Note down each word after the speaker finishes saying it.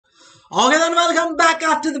Okay, then welcome back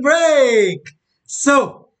after the break.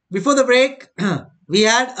 So, before the break, we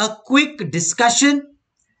had a quick discussion.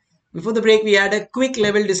 Before the break, we had a quick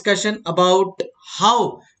level discussion about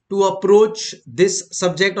how to approach this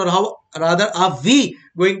subject, or how rather are we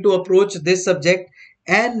going to approach this subject.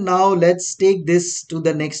 And now let's take this to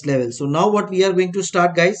the next level. So, now what we are going to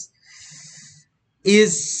start, guys,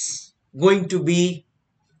 is going to be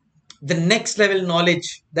the next level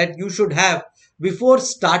knowledge that you should have before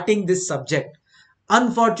starting this subject.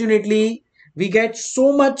 Unfortunately, we get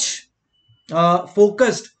so much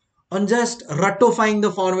focused on just ratifying the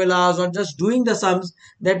formulas, on just doing the sums,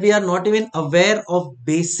 that we are not even aware of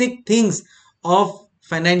basic things of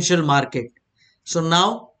financial market. So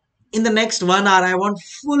now in the next 1 hour, I want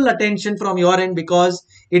full attention from your end, because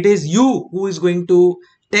it is you who is going to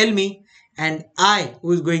tell me and I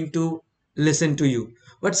who is going to listen to you.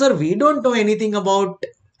 But sir, we don't know anything about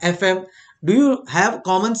FM. Do you have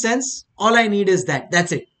common sense? All I need is that.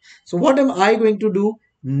 That's it. So what am I going to do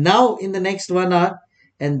now in the next 1 hour?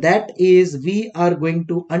 And that is, we are going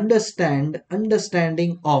to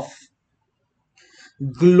understanding of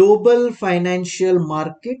global financial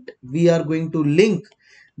market. We are going to link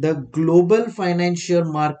the global financial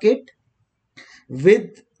market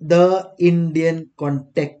with the Indian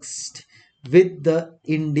context. With the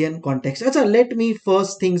Indian context. Achha, let me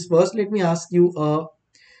first things first. Let me ask you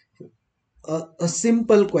a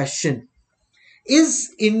simple question.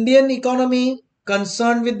 Is Indian economy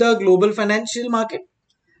concerned with the global financial market?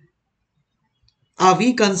 Are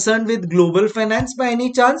we concerned with global finance by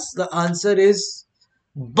any chance? The answer is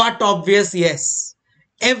but obvious yes.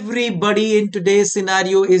 Everybody in today's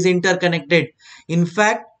scenario is interconnected. In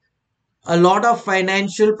fact, a lot of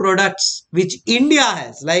financial products which India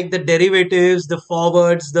has, like the derivatives, the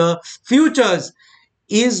forwards, the futures,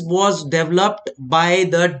 was developed by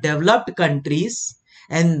the developed countries,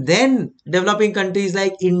 and then developing countries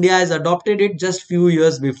like India has adopted it just few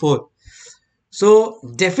years before. So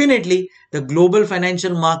definitely the global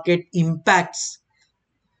financial market impacts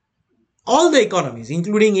all the economies,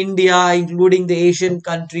 including India, including the Asian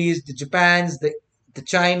countries, the Japans, the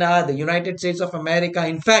China, the United States of America.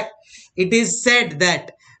 In fact, it is said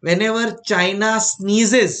that whenever China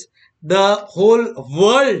sneezes, the whole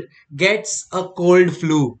world gets a cold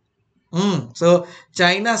flu. So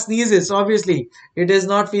China sneezes, obviously, it is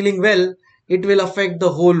not feeling well. It will affect the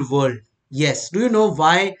whole world. Yes. Do you know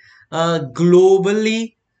why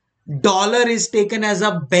globally dollar is taken as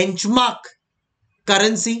a benchmark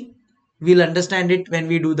currency? We'll understand it when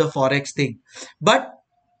we do the forex thing. But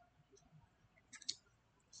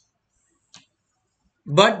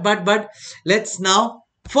let's now,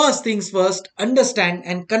 first things first, understand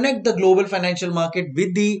and connect the global financial market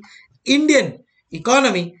with the Indian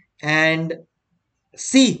economy and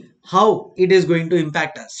see how it is going to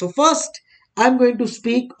impact us. So first, I'm going to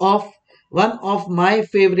speak of one of my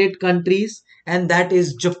favorite countries, and that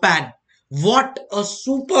is Japan. What a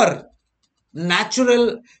super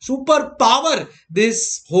natural superpower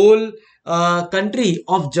this whole country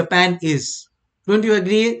of Japan is. Don't you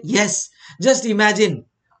agree? Yes. Just imagine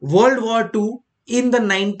World War II in the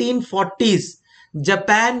 1940s.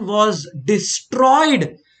 Japan was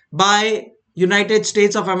destroyed by United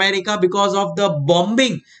States of America because of the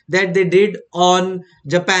bombing that they did on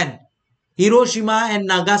Japan. Hiroshima and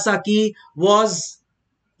Nagasaki was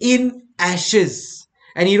in ashes.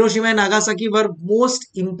 And Hiroshima and Nagasaki were most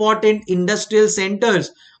important industrial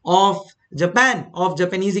centers of Japan, of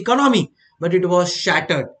Japanese economy. But it was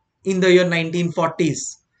shattered in the year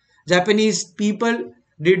 1940s. Japanese people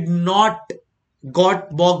did not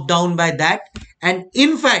got bogged down by that. And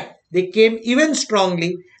in fact, they came even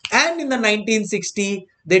strongly. And in the 1960s,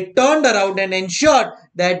 they turned around and ensured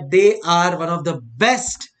that they are one of the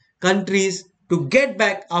best countries to get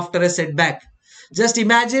back after a setback. Just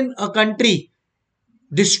imagine a country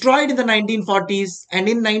destroyed in the 1940s, and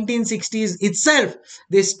in 1960s itself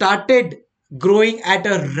they started growing at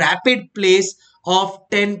a rapid pace of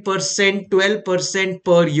 10%, 12%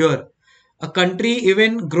 per year. A country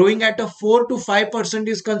even growing at a 4 to 5%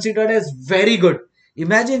 is considered as very good.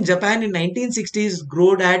 Imagine Japan in 1960s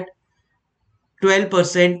growed at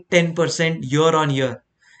 12%, 10% year on year.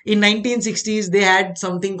 In 1960s, they had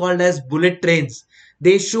something called as bullet trains.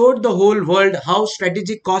 They showed the whole world how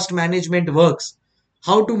strategic cost management works,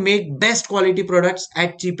 how to make best quality products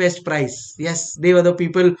at cheapest price. Yes, they were the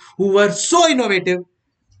people who were so innovative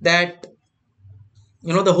that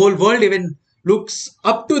the whole world even looks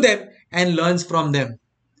up to them and learns from them.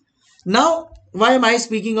 Now, why am I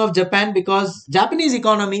speaking of Japan? Because Japanese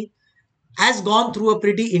economy has gone through a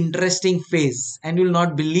pretty interesting phase, and you'll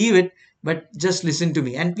not believe it. but just listen to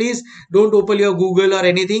me. And please don't open your Google or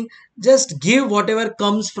anything. Just give whatever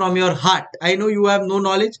comes from your heart. I know you have no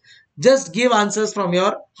knowledge. Just give answers from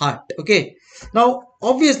your heart. Okay. Now,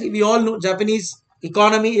 obviously, we all know Japanese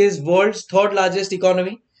economy is world's third largest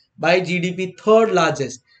economy by GDP, third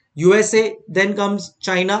largest. USA, then comes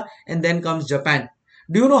China, and then comes Japan.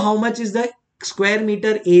 Do you know how much is the square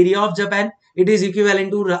meter area of Japan? It is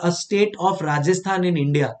equivalent to a state of Rajasthan in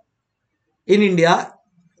India. In India,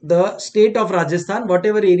 the state of Rajasthan,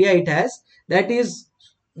 whatever area it has,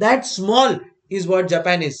 that small is what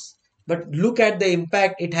Japan is. But look at the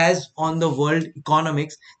impact it has on the world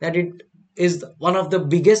economics, that it is one of the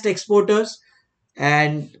biggest exporters,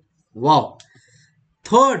 and wow,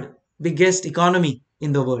 third biggest economy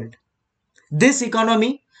in the world. This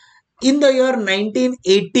economy in the year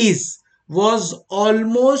 1980s was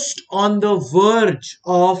almost on the verge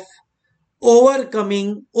of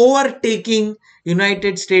overtaking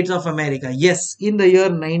United States of America. Yes, in the year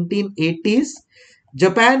 1980s,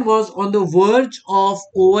 Japan was on the verge of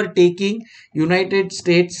overtaking United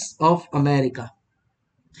States of America.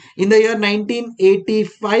 In the year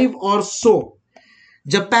 1985 or so,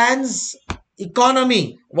 Japan's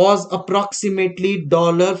economy was approximately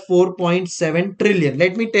 $4.7 trillion.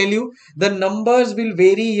 Let me tell you, the numbers will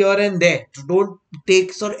vary here and there. Don't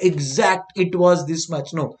take so exact it was this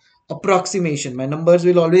much. No, approximation. My numbers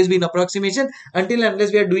will always be an approximation until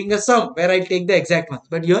unless we are doing a sum where I take the exact ones.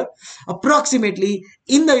 But here, approximately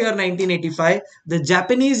in the year 1985, the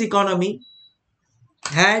Japanese economy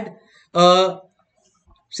had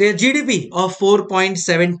say a GDP of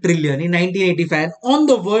 4.7 trillion in 1985, on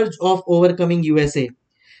the verge of overcoming USA.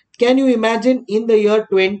 Can you imagine in the year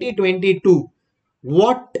 2022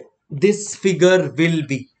 what this figure will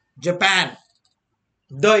be? Japan,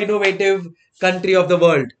 the innovative country of the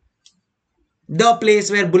world, the place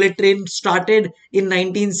where bullet train started in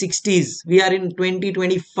 1960s. We are in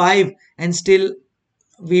 2025 and still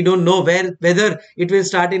we don't know whether it will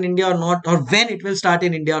start in India or not, or when it will start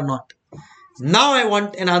in India or not. Now I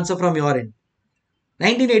want an answer from your end.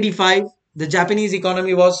 1985, the Japanese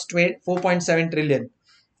economy was 4.7 trillion.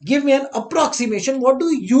 Give me an approximation. What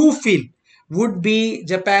do you feel would be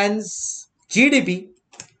Japan's GDP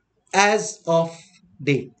as of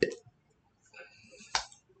date?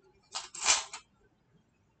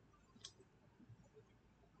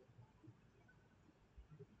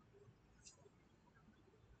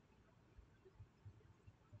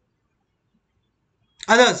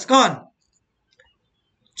 Others, come on.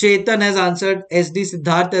 Chetan has answered. SD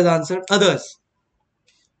Siddharth has answered. Others.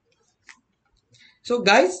 So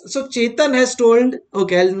guys, so Chetan has told,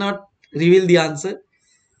 okay, I'll not reveal the answer.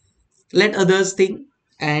 Let others think.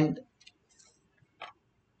 And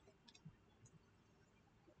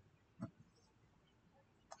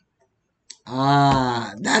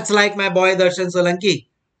that's like my boy Darshan Solanki.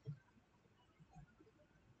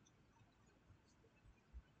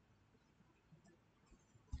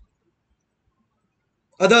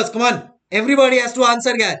 Others, come on. Everybody has to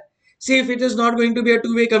answer, guys. See, if it is not going to be a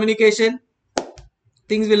two-way communication,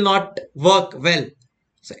 things will not work well.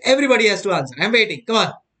 So everybody has to answer. I'm waiting. Come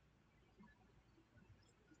on.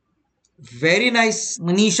 Very nice,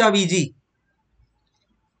 Manisha VG.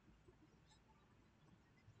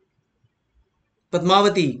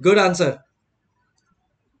 Padmavati, good answer.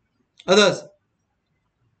 Others.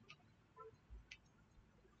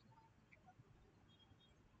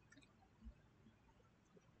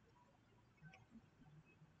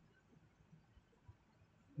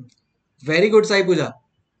 Very good, Sai Puja.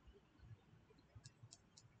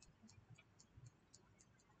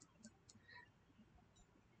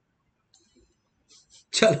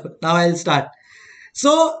 Chalo, now I'll start.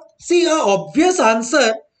 So, see, a obvious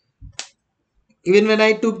answer, even when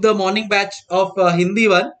I took the morning batch of Hindi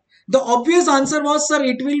one, the obvious answer was, sir,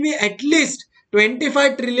 it will be at least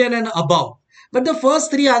 25 trillion and above. But the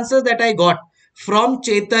first three answers that I got from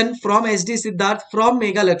Chetan, from SD Siddharth, from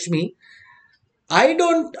Megha Lakshmi, I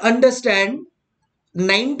don't understand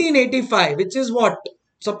 1985, which is what?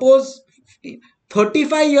 Suppose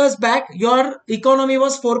 35 years back, your economy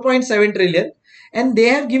was 4.7 trillion, and they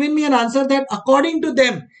have given me an answer that according to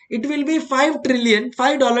them, it will be 5 trillion,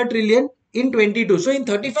 $5 trillion in 22. So in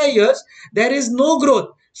 35 years, there is no growth.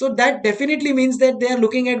 So that definitely means that they are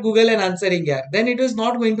looking at Google and answering here. Then it is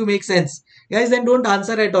not going to make sense. Guys, then don't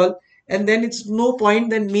answer at all. And then it's no point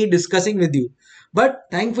than me discussing with you. But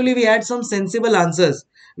thankfully, we had some sensible answers.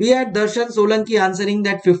 We had Darshan Solanki answering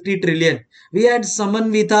that 50 trillion. We had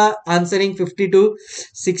Samanvita answering 50 to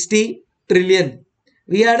 60 trillion.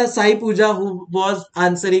 We had a Sai Puja who was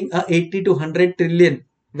answering 80 to 100 trillion.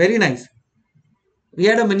 Very nice. We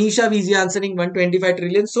had a Manisha VG answering 125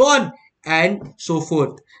 trillion. So on. and so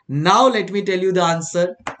forth. Now let me tell you the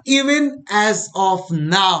answer. Even as of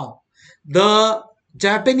now, the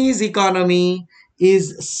Japanese economy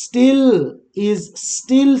is still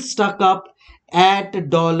stuck up at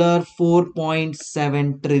dollar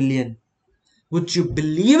 4.7 trillion. Would you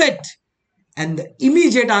believe it? And the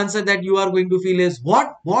immediate answer that you are going to feel is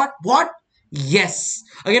what? Yes.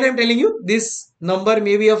 Again, I'm telling you, this number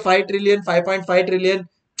may be a 5 trillion, 5.5 trillion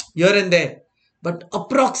here and there. But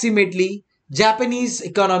approximately, Japanese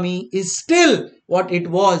economy is still what it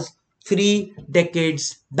was 3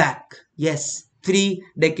 decades back. Yes, 3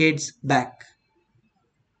 decades back.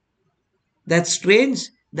 That's strange.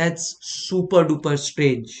 That's super duper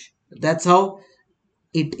strange. That's how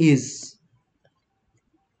it is.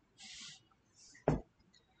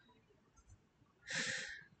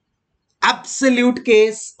 Absolute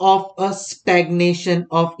case of a stagnation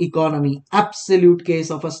of economy. Absolute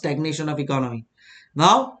case of a stagnation of economy.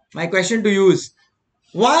 Now, my question to you is,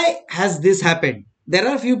 why has this happened? There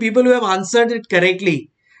are a few people who have answered it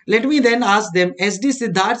correctly. Let me then ask them. SD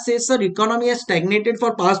Siddharth says, sir, economy has stagnated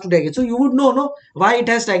for past 2 decades. So you would know, no, why it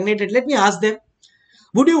has stagnated. Let me ask them.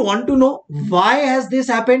 Would you want to know why has this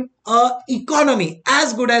happened? A economy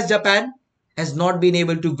as good as Japan has not been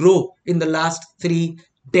able to grow in the last 3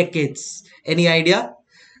 decades. Any idea?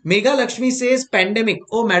 Megha Lakshmi says pandemic.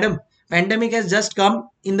 Oh madam, pandemic has just come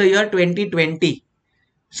in the year 2020.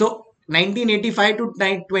 So 1985 to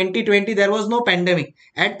 2020 there was no pandemic.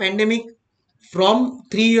 At pandemic from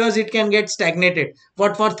 3 years it can get stagnated.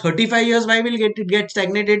 But for 35 years why will it get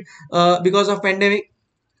stagnated because of pandemic?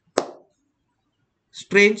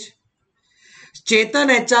 Strange. Chetan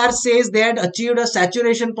HR says they had achieved a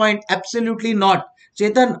saturation point. Absolutely not.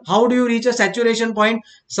 Chetan, how do you reach a saturation point?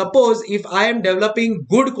 Suppose if I am developing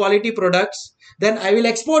good quality products, then I will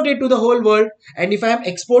export it to the whole world. And if I am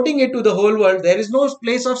exporting it to the whole world, there is no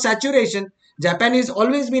place of saturation. Japan has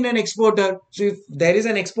always been an exporter. So if there is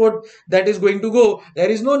an export that is going to go, there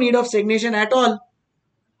is no need of stagnation at all.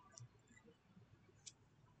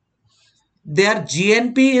 Their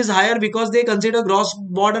GNP is higher because they consider gross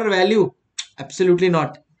border value. Absolutely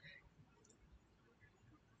not.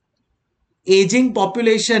 Aging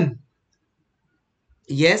population.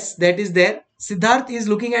 Yes, that is there. Siddharth is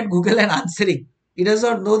looking at Google and answering. He does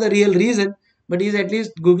not know the real reason, but he is at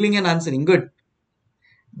least Googling and answering. Good.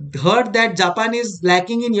 Heard that Japan is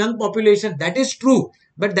lacking in young population. That is true,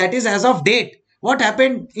 but that is as of date. What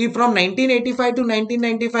happened if from 1985 to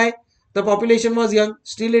 1995 the population was young?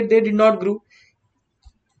 Still, they did not grow.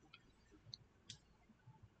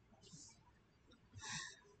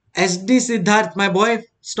 SD Siddharth, my boy,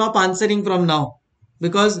 stop answering from now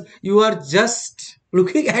because you are just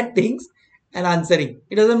looking at things and answering.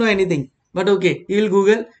 He doesn't know anything. But okay, he will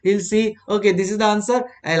Google, he'll see, okay, this is the answer,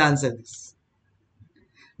 I'll answer this.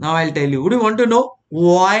 Now I'll tell you. Would you want to know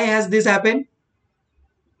why has this happened?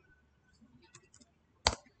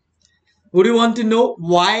 Would you want to know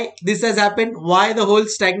why this has happened? Why the whole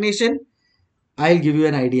stagnation? I'll give you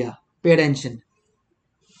an idea. Pay attention.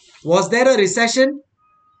 Was there a recession?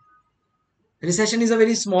 Recession is a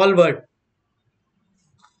very small word.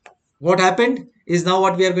 What happened is now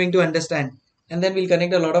what we are going to understand. And then we'll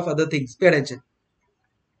connect a lot of other things. Pay attention.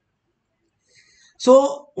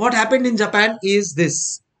 So what happened in Japan is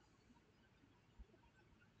this.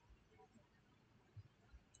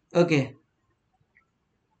 Okay.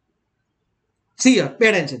 See here. Pay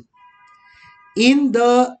attention.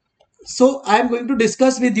 So I'm going to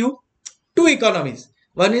discuss with you two economies.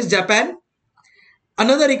 One is Japan.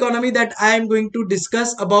 Another economy that I am going to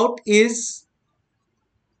discuss about is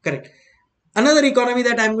correct. Another economy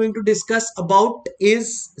that I'm going to discuss about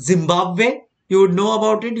is Zimbabwe. You would know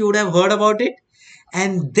about it. You would have heard about it.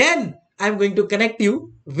 And then I'm going to connect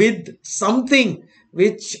you with something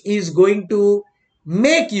which is going to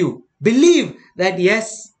make you believe that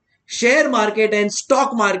yes, share market and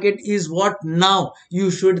stock market is what now you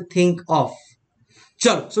should think of.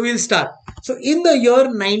 Chalo, so we'll start. So in the year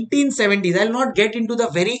 1970s, I'll not get into the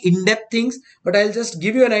very in-depth things, but I'll just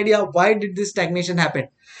give you an idea of why did this stagnation happen.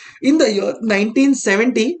 In the year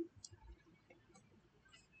 1970,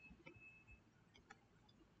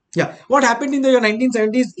 what happened in the year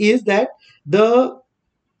 1970s is that the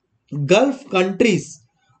Gulf countries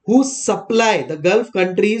who supply the Gulf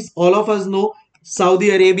countries, all of us know Saudi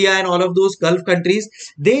Arabia and all of those Gulf countries,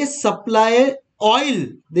 they supply oil.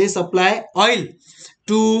 They supply oil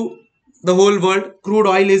to the whole world. Crude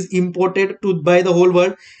oil is imported by the whole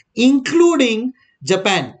world, including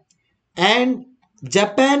Japan. And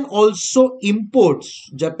Japan also imports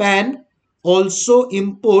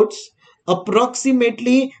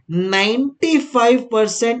approximately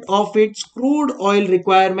 95% of its crude oil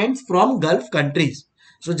requirements from Gulf countries.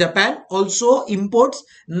 So Japan also imports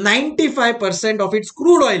 95% of its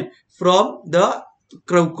crude oil from the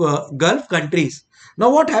Gulf countries.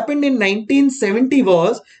 Now what happened in 1970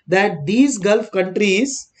 was that these Gulf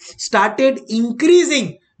countries started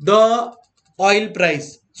increasing the oil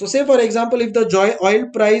price. So say for example, if the oil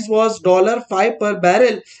price was $5 per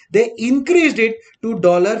barrel, they increased it to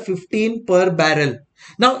 $15 per barrel.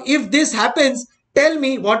 Now if this happens, tell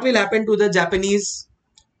me what will happen to the Japanese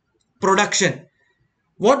production.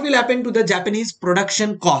 What will happen to the Japanese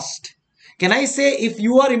production cost? Can I say if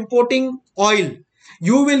you are importing oil,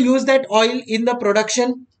 you will use that oil in the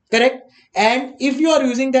production, correct? And if you are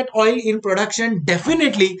using that oil in production,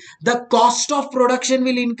 definitely the cost of production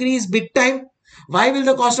will increase big time. Why will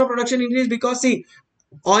the cost of production increase? Because see,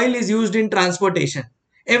 oil is used in transportation.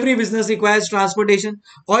 Every business requires transportation.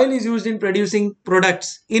 Oil is used in producing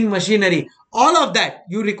products, in machinery. All of that,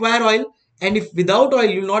 you require oil. And if without oil,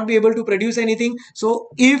 you will not be able to produce anything. So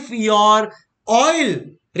if your oil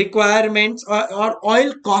requirements or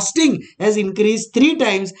oil costing has increased 3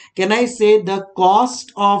 times, can I say the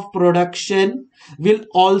cost of production will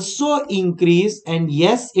also increase? And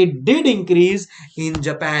yes, it did increase in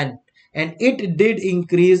Japan. And it did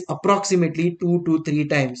increase approximately 2 to 3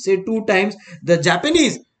 times. Say 2 times the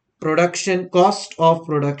Japanese production cost of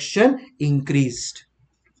production increased.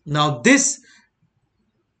 Now this,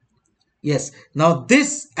 yes, now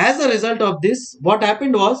this, as a result of this, what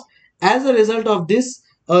happened was, as a result of this,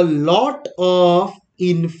 a lot of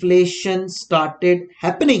inflation started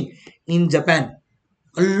happening in Japan.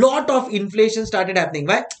 A lot of inflation started happening.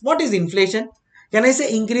 Why? What is inflation? Can I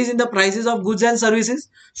say increase in the prices of goods and services?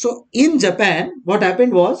 So in Japan, what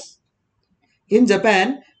happened was, in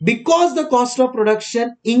Japan, because the cost of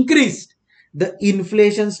production increased, the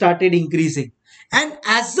inflation started increasing. And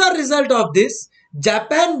as a result of this,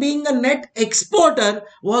 Japan, being a net exporter,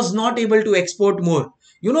 was not able to export more.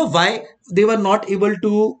 You know why they were not able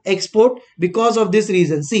to export? Because of this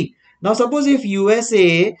reason. See, now suppose if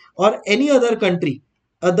USA or any other country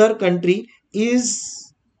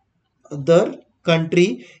is other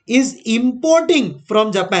country is importing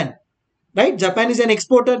from Japan, right? Japan is an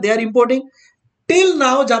exporter, they are importing. Till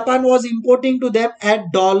now, Japan was importing to them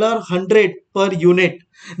at $100 per unit.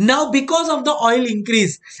 Now, because of the oil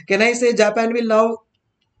increase, can I say Japan will now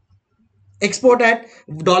export at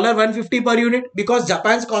 $150 per unit? Because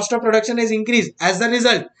Japan's cost of production has increased. As a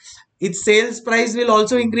result, its sales price will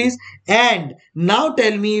also increase. And now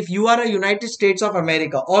tell me, if you are a United States of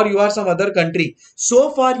America or you are some other country, so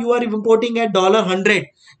far you are importing at $100.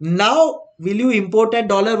 Now will you import at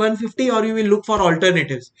 $150 or you will look for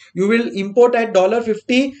alternatives? You will import at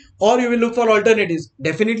 $50 or you will look for alternatives?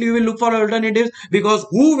 Definitely you will look for alternatives, because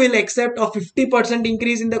who will accept a 50%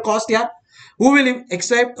 increase in the cost? Yeah, who will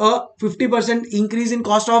accept a 50% increase in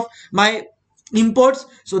cost of my imports?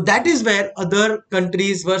 So that is where other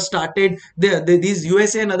countries were started, these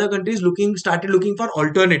USA and other countries started looking for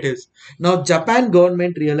alternatives. Now Japan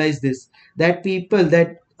government realized this, that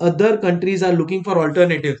other countries are looking for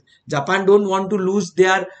alternatives. Japan don't want to lose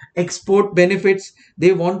their export benefits.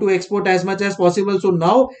 They want to export as much as possible. So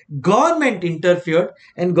now government interfered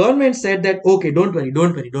and government said that, okay, don't worry,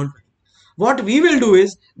 don't worry, don't worry. What we will do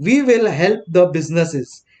is, we will help the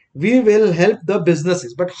businesses. We will help the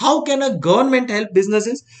businesses. But how can a government help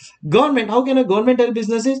businesses? How can a government help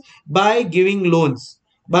businesses? By giving loans.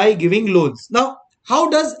 By giving loans. Now, how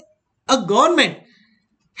does a government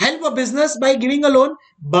help a business by giving a loan?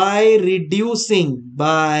 By reducing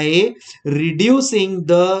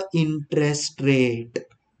the interest rate.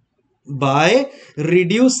 By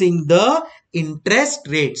reducing the interest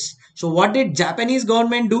rates. So what did Japanese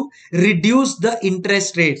government do? Reduce the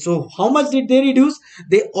interest rate. So how much did they reduce?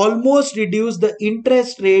 They almost reduced the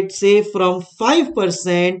interest rate, say from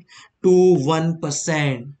 5% to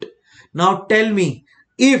 1%. Now tell me,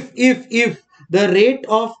 if the rate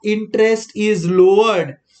of interest is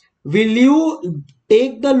lowered, will you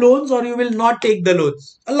take the loans or you will not take the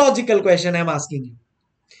loans? A logical question I'm asking you.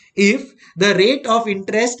 If the rate of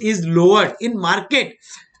interest is lowered in market,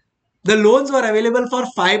 the loans were available for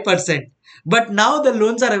 5%, but now the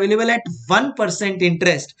loans are available at 1%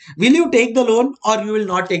 interest, will you take the loan or you will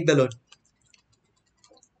not take the loan?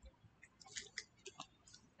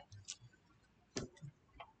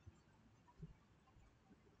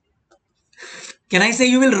 Can I say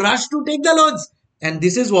you will rush to take the loans? And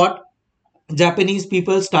this is what Japanese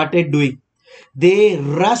people started doing. They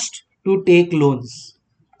rushed to take loans.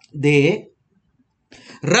 They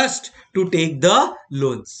rushed to take the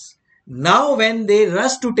loans. Now when they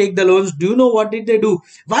rush to take the loans, do you know what did they do?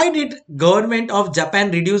 Why did government of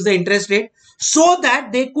Japan reduce the interest rate? So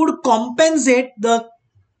that they could compensate the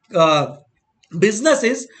uh,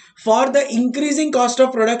 businesses for the increasing cost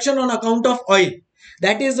of production on account of oil.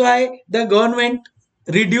 That is why the government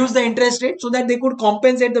reduced the interest rate, so that they could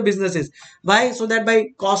compensate the businesses. Why? So that by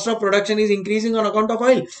cost of production is increasing on account of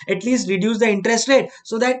oil, at least reduce the interest rate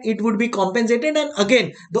so that it would be compensated, and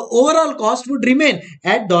again the overall cost would remain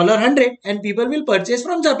at $100 and people will purchase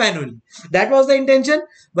from Japan only. That was the intention,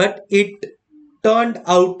 but it turned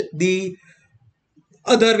out the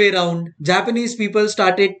other way around. Japanese people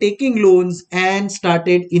started taking loans and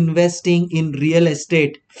started investing in real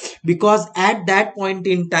estate, because at that point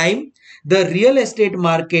in time the real estate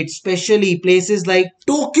market, especially places like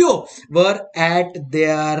Tokyo, were at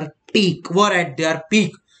their peak.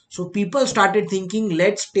 So people started thinking,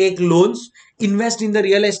 let's take loans, invest in the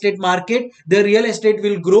real estate market, the real estate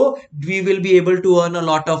will grow, we will be able to earn a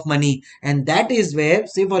lot of money. And that is where,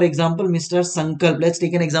 say for example, Mr. Sankalp, let's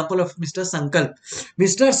take an example of Mr. Sankalp.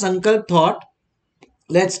 Mr. Sankalp thought,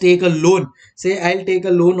 let's take a loan. Say I'll take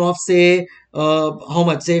a loan of, say, how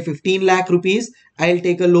much? Say 15 lakh rupees. I'll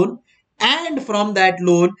take a loan, and from that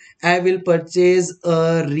loan I will purchase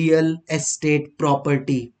a real estate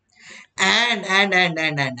property. And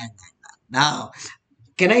now,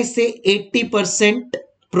 can I say 80%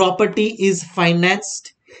 property is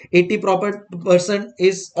financed? 80%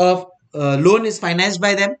 is of loan is financed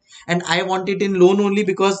by them, and I want it in loan only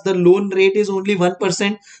because the loan rate is only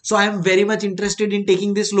 1%. So I am very much interested in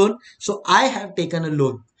taking this loan. So I have taken a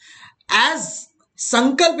loan. As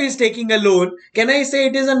Sankalp is taking a loan, can I say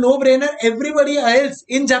it is a no-brainer? Everybody else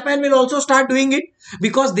in Japan will also start doing it,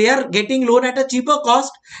 because they are getting loan at a cheaper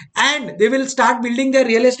cost and they will start building their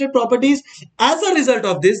real estate properties. As a result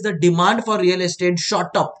of this, the demand for real estate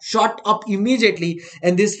shot up immediately,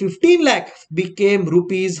 and this 15 lakh became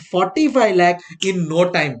rupees 45 lakh in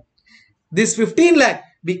no time. This 15 lakh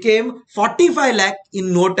became 45 lakh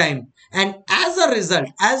in no time. And as a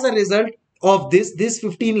result of this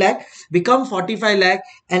 15 lakh become 45 lakh.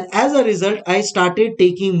 And as a result, I started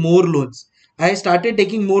taking more loans.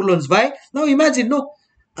 Why? Now imagine, no,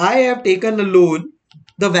 I have taken a loan.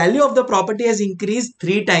 The value of the property has increased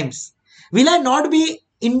 3 times. Will I not be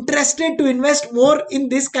interested to invest more in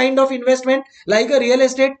this kind of investment like a real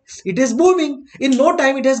estate? It is booming. In no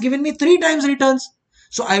time, it has given me 3 times returns.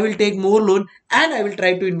 So I will take more loan and I will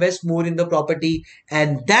try to invest more in the property.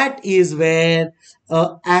 And that is where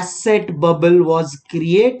a asset bubble was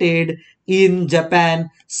created in Japan,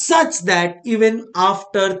 such that even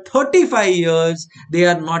after 35 years, they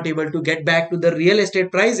are not able to get back to the real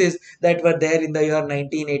estate prices that were there in the year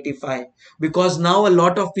 1985. Because now a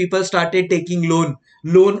lot of people started taking loan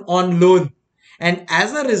on loan, and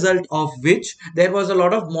as a result of which there was a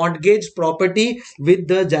lot of mortgage property with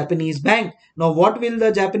the Japanese bank. Now what will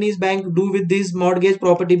the Japanese bank do with this mortgage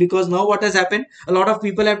property? Because now what has happened, a lot of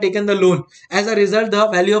people have taken the loan. As a result, the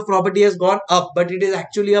value of property has gone up, but it is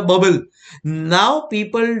actually a bubble. Now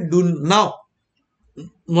people do now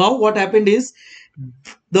what happened is,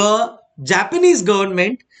 the Japanese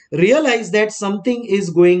government realized that something is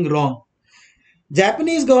going wrong.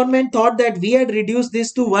 Japanese government thought that we had reduced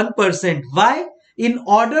this to 1%. Why? In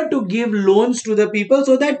order to give loans to the people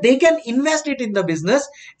so that they can invest it in the business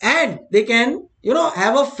and they can,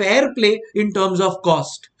 have a fair play in terms of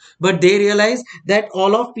cost. But they realize that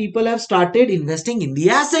all of people have started investing in the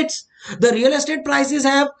assets. The real estate prices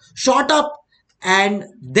have shot up, and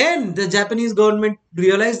then the Japanese government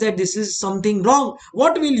realized that this is something wrong.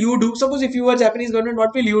 What will you do? Suppose if you were Japanese government,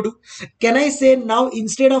 what will you do? Can I say, now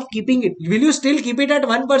instead of keeping it, will you still keep it at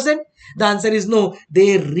 1%? The answer is no.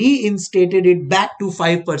 They reinstated it back to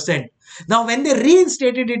 5%. Now, when they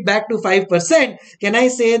reinstated it back to 5%, can I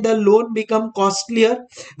say the loan become costlier?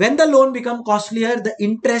 When the loan become costlier, the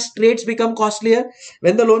interest rates become costlier.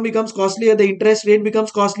 When the loan becomes costlier, the interest rate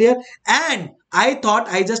becomes costlier. And I thought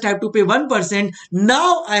I just have to pay 1%.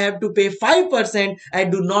 Now I have to pay 5%. I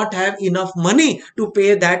do not have enough money to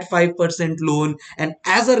pay that 5% loan. And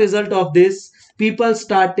as a result of this, people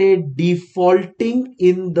started defaulting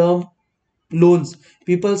in the loans.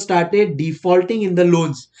 People started defaulting in the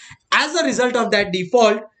loans. As a result of that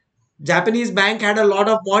default, Japanese bank had a lot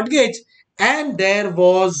of mortgage and there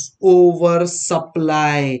was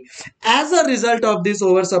oversupply. As a result of this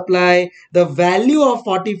oversupply, the value of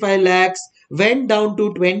 45 lakhs went down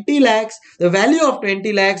to 20 lakhs. The value of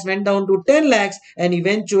 20 lakhs went down to 10 lakhs, and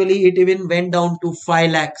eventually it even went down to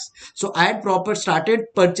 5 lakhs. So I had started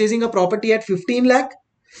purchasing a property at 15 lakh.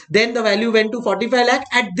 Then the value went to 45 lakh.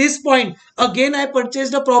 At this point, again I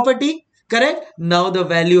purchased a property Correct? Now the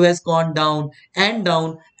value has gone down and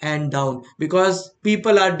down and down because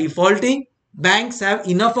people are defaulting. Banks have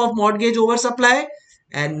enough of mortgage oversupply,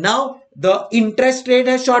 and now the interest rate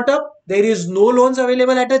has shot up. There is no loans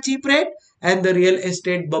available at a cheap rate, and the real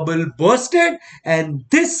estate bubble bursted. And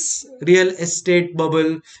this real estate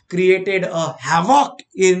bubble created a havoc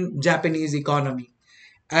in Japanese economy.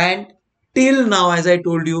 And till now, as I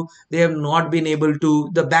told you, they have not been able to.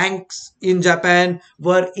 The banks in Japan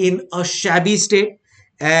were in a shabby state,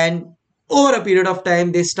 and over a period of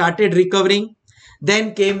time they started recovering.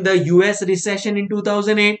 Then came the US recession in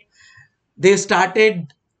 2008. They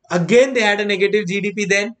started again, they had a negative GDP.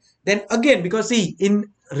 Then again, because see,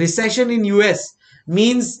 in recession in US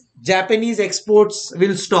means Japanese exports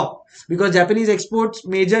will stop, because Japanese exports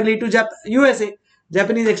majorly to USA.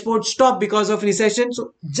 Japanese exports stop because of recession.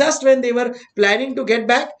 So just when they were planning to get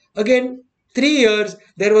back again, 3 years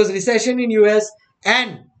there was recession in US,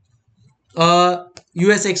 and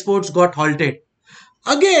US exports got halted.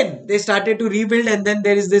 Again they started to rebuild, and then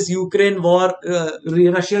there is this Ukraine war,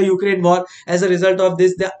 Russia Ukraine war. As a result of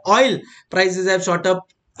this, the oil prices have shot up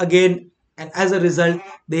again, and as a result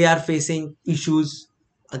they are facing issues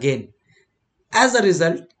again. As a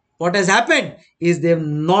result, what has happened is they're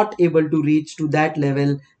not able to reach to that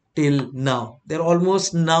level till now. They're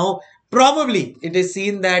almost now, probably it is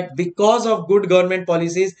seen that because of good government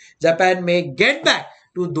policies, Japan may get back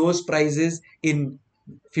to those prices in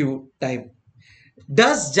few time.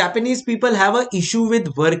 Does Japanese people have an issue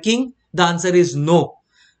with working? The answer is no.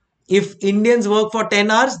 If Indians work for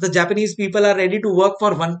 10 hours, the Japanese people are ready to work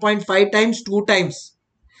for 1.5 times, 2 times.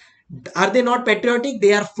 Are they not patriotic?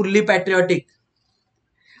 They are fully patriotic.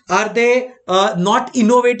 Are they not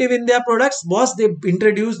innovative in their products? Boss, they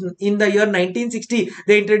introduced in the year 1960,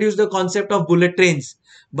 they introduced the concept of bullet trains.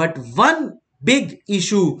 But one big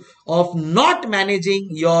issue of not managing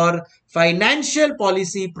your financial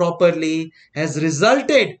policy properly has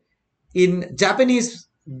resulted in Japanese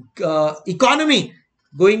economy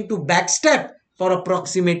going to backstep for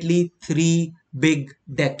approximately 3 big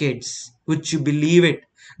decades. Would you believe it?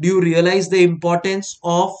 Do you realize the importance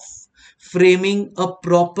of framing a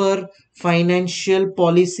proper financial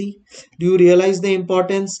policy? Do you realize the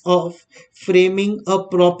importance of framing a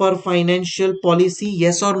proper financial policy?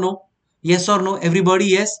 Yes or no? Yes or no? Everybody,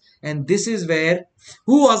 yes. And this is where,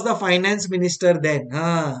 who was the finance minister then?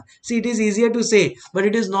 See, it is easier to say, but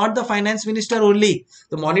it is not the finance minister only.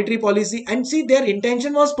 The monetary policy, and see, their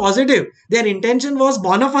intention was positive. Their intention was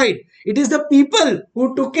bona fide. It is the people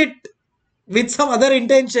who took it with some other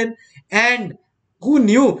intention, and who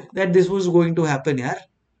knew that this was going to happen, yaar?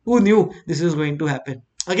 Who knew this was going to happen?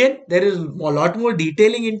 Again, there is a lot more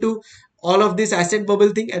detailing into all of this asset bubble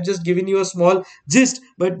thing. I've just given you a small gist,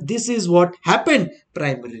 but this is what happened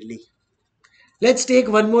primarily. Let's take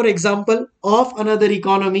one more example of another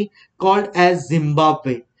economy called as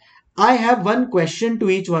Zimbabwe. I have one question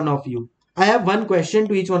to each one of you.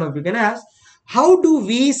 Can I ask, how do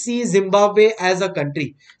we see Zimbabwe as a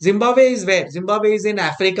country? Zimbabwe is where? Zimbabwe is in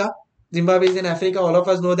Africa. All of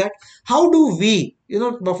us know that. How do we,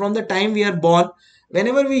 from the time we are born,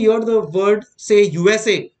 whenever we hear the word, say,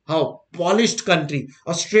 USA, how? Polished country.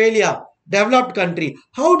 Australia, developed country.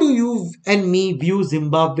 How do you and me view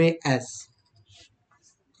Zimbabwe as?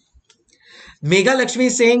 Mega Lakshmi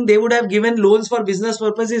is saying they would have given loans for business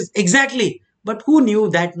purposes. Exactly. But who knew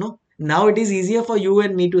that, no? Now it is easier for you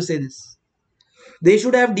and me to say this. They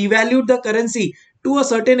should have devalued the currency. To a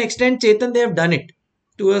certain extent, Chetan, they have done it.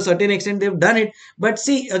 But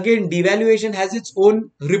see, again, devaluation has its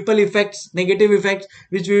own ripple effects, negative effects,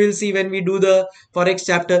 which we will see when we do the Forex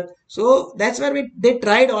chapter. So that's where they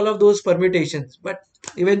tried all of those permutations, but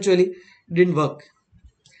eventually it didn't work.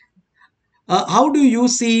 How do you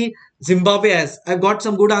see Zimbabwe as? I've got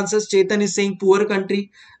some good answers. Chetan is saying poor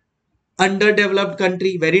country, underdeveloped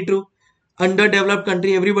country. Very true. Underdeveloped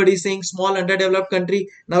country. Everybody is saying small underdeveloped country.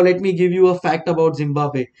 Now let me give you a fact about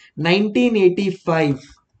Zimbabwe.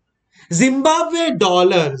 1985. Zimbabwe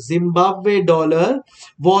dollar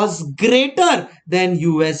was greater than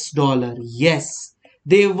US dollar. Yes.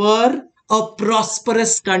 They were a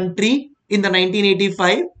prosperous country in the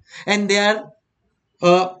 1985, and their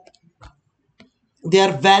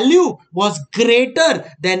value was greater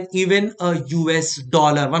than even a US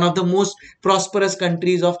dollar. One of the most prosperous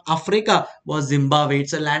countries of Africa was Zimbabwe.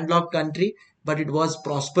 It's a landlocked country, but it was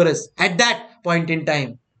prosperous at that point in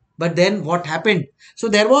time. But then what happened? So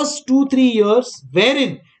there was 2-3 years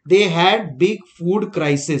wherein they had big food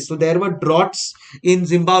crisis. So there were droughts in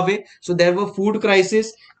Zimbabwe. So there were food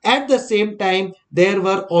crisis. At the same time, there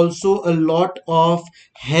were also a lot of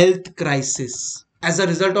health crisis. As a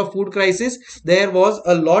result of food crisis, there was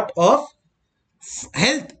a lot of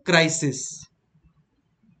health crisis.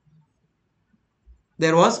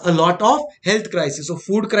 There was a lot of health crisis. So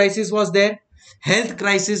food crisis was there, health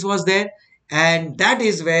crisis was there, and that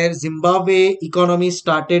is where Zimbabwe economy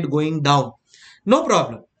started going down. No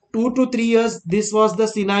problem. 2 to 3 years, this was the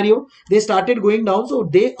scenario. They started going down, so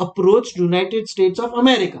they approached United States of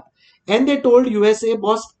America and they told USA,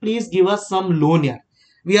 boss, please give us some loan here.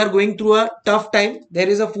 We are going through a tough time. There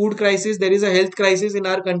is a food crisis, there is a health crisis in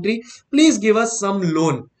our country. Please give us some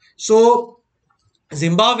loan. So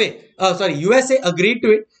USA agreed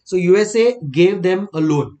to it. So USA gave them a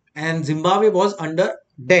loan and Zimbabwe was under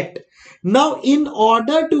debt. Now, in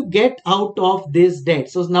order to get out of this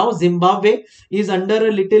debt, so now Zimbabwe is under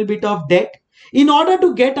a little bit of debt. In order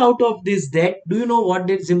to get out of this debt, do you know what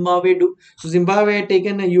did Zimbabwe do? So Zimbabwe had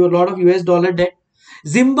taken a lot of US dollar debt.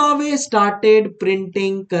 Zimbabwe started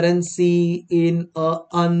printing currency in a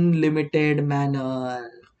unlimited manner.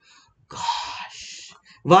 Gosh.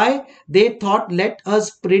 Why? They thought, let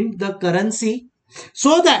us print the currency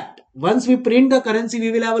so that once we print the currency,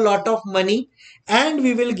 we will have a lot of money and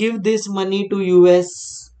we will give this money to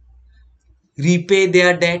US, repay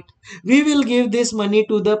their debt. We will give this money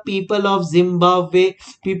to the people of Zimbabwe.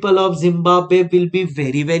 People of Zimbabwe will be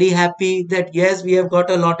very, very happy that yes, we have got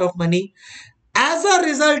a lot of money. As a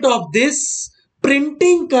result of this,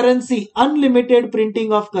 printing currency, unlimited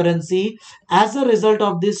printing of currency, as a result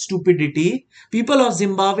of this stupidity, people of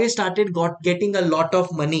Zimbabwe started getting a lot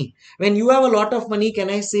of money. When you have a lot of money, can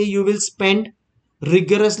I say you will spend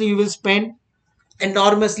rigorously, you will spend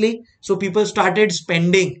enormously. So people started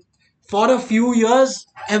spending. For a few years,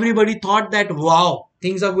 everybody thought that, wow,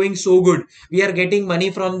 things are going so good. We are getting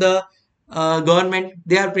money from the government.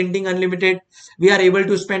 They are printing unlimited. We are able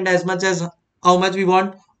to spend as much as how much we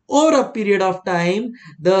want. Over a period of time,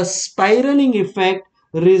 the spiraling effect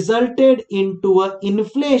resulted into an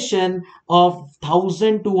inflation of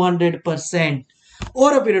 1200%.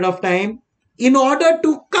 Over a period of time, in order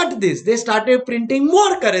to cut this, they started printing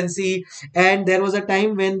more currency, and there was a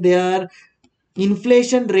time when their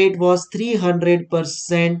inflation rate was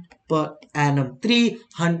 300% per annum.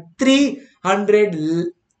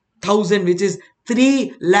 300,000, which is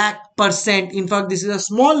 3 lakh percent. In fact, this is a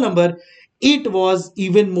small number. It was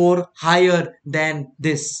even more higher than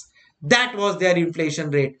this. That was their inflation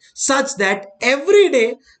rate, such that every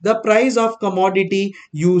day the price of commodity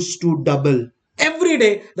used to double. Every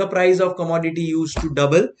day the price of commodity used to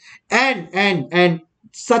double, and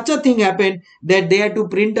such a thing happened that they had to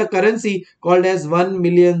print a currency called as 1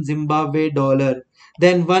 million Zimbabwe dollar.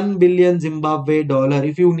 Then 1 billion Zimbabwe dollar.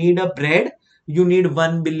 If you need a bread, you need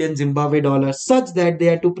 1 billion Zimbabwe dollars, such that they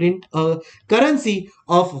had to print a currency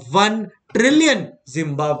of 1 trillion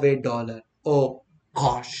Zimbabwe dollar. Oh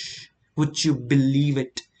gosh, would you believe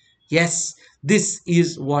it? Yes, this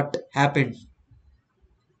is what happened.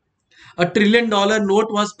 $1 trillion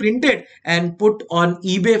note was printed and put on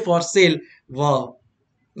eBay for sale. Wow.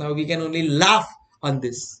 Now we can only laugh on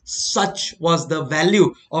this. Such was the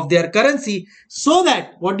value of their currency. So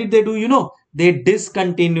that, what did they do? You know, they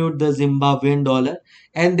discontinued the Zimbabwean dollar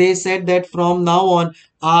and they said that from now on,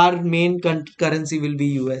 our main currency will be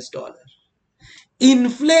US dollar.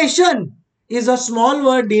 Inflation is a small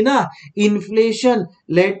word, Dina. Inflation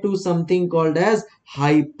led to something called as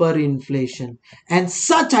hyperinflation, and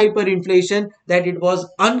such hyperinflation that it was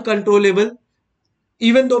uncontrollable.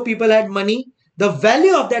 Even though people had money, the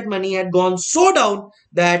value of that money had gone so down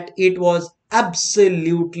that it was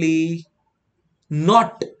absolutely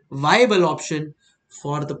not viable option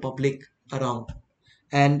for the public around.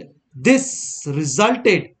 And this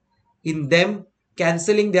resulted in them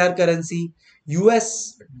cancelling their currency.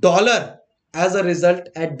 US dollar, as a result,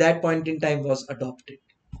 at that point in time was adopted.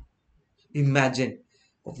 Imagine.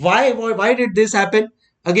 Why did this happen?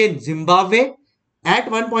 Again, Zimbabwe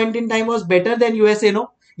at one point in time was better than USA,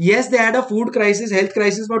 no? Yes, they had a food crisis, health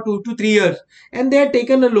crisis for 2 to 3 years, and they had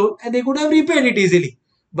taken a loan and they could have repaid it easily.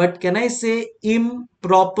 But can I say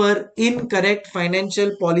improper, incorrect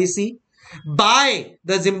financial policy by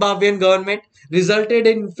the Zimbabwean government resulted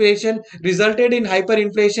in inflation, resulted in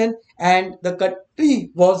hyperinflation, and the country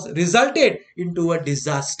was resulted into a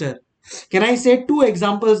disaster. Can I say two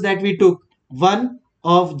examples that we took? One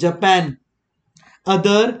of Japan,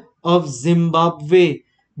 other of Zimbabwe.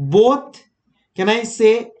 Both, can I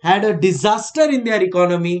say, had a disaster in their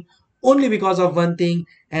economy only because of one thing,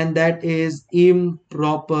 and that is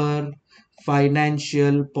improper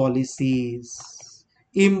financial policies.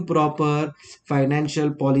 improper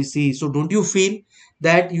financial policy. So don't you feel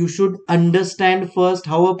that you should understand first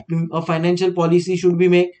how a financial policy should be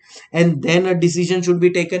made, and then a decision should be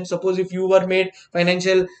taken? Suppose if you were made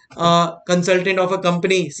financial consultant of a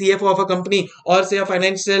company, CFO of a company, or say a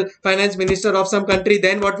finance minister of some country,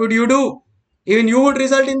 then what would you do? Even you would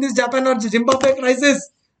result in this Japan or Zimbabwe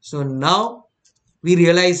crisis. So now we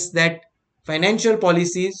realize that financial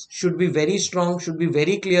policies should be very strong, should be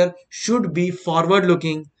very clear, should be forward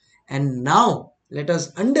looking. And now let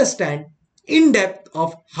us understand in depth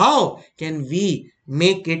of how can we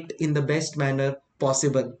make it in the best manner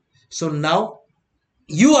possible. So now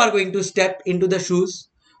you are going to step into the shoes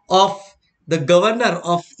of the governor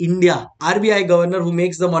of India, RBI governor, who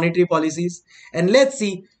makes the monetary policies, and let's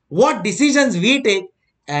see what decisions we take,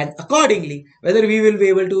 and accordingly whether we will be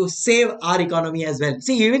able to save our economy as well.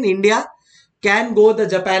 See, even India can go the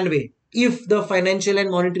Japan way if the financial and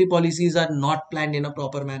monetary policies are not planned in a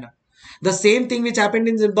proper manner. The same thing which happened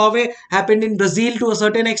in Zimbabwe happened in Brazil to a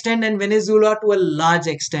certain extent, and Venezuela to a large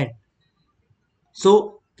extent.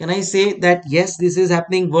 So can I say that yes, this is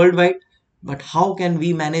happening worldwide, but how can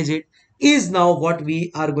we manage it is now what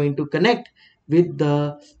we are going to connect with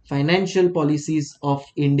the financial policies of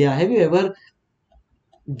India. Have you ever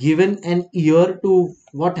given an ear to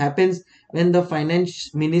what happens when the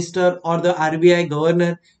finance minister or the RBI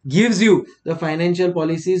governor gives you the financial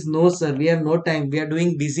policies? No, sir, we have no time. We are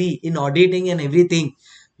doing busy in auditing and everything.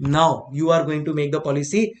 Now you are going to make the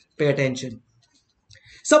policy. Pay attention.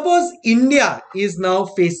 Suppose India is now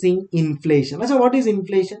facing inflation. So what is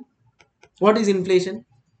inflation? What is inflation?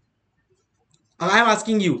 I am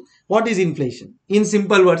asking you, what is inflation? In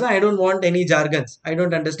simple words, I don't want any jargons. I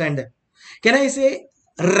don't understand them. Can I say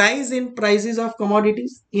rise in prices of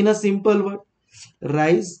commodities in a simple word?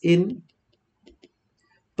 Rise in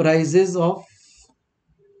prices of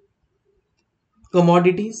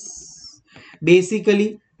commodities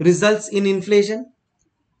basically results in inflation.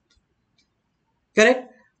 Correct?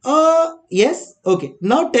 Yes. Okay.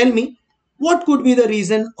 Now tell me, what could be the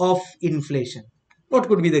reason of inflation? What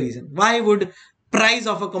could be the reason? Why would price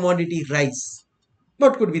of a commodity rise?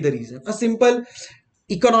 What could be the reason? A simple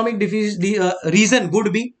economic reason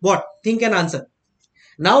would be what? Think and answer.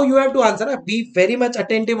 Now you have to answer. Be very much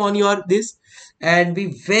attentive on your this and be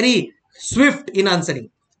very swift in answering.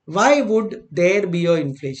 Why would there be a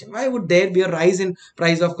inflation? Why would there be a rise in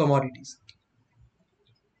price of commodities?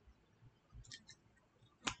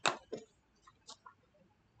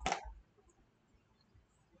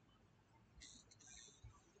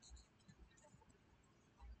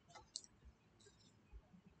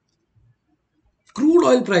 Crude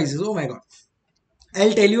oil prices. Oh my God.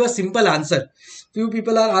 I'll tell you a simple answer. Few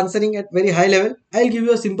people are answering at very high level. I'll give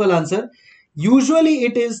you a simple answer. Usually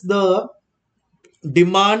it is the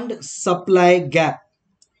demand supply gap.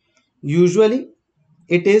 Usually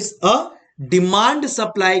it is a demand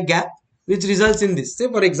supply gap which results in this. Say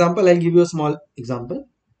for example, I'll give you a small example.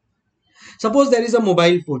 Suppose there is a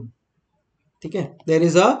mobile phone. Okay? There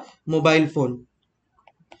is a mobile phone.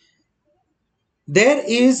 There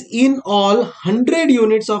is in all 100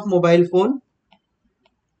 units of mobile phone,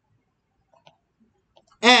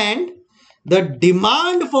 and the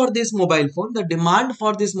demand for this mobile phone,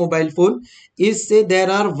 is, say there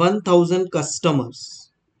are 1000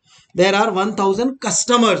 customers. There are 1000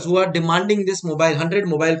 customers who are demanding this 100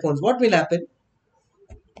 mobile phones. What will happen?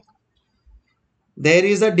 There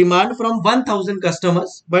is a demand from 1000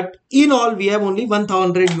 customers, but in all we have only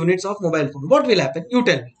 1000 units of mobile phone. What will happen? You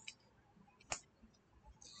tell me.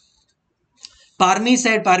 Parmi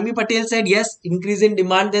Patel said, yes, increase in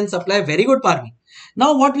demand then supply. Very good, Parmi.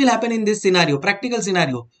 Now what will happen in this scenario? Practical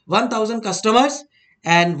scenario. 1000 customers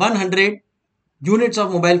and 100 units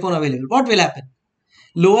of mobile phone available. What will happen?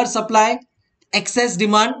 Lower supply, excess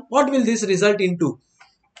demand. What will this result into?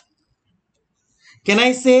 Can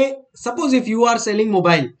I say, suppose if you are selling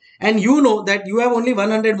mobile and you know that you have only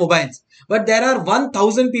 100 mobiles, but there are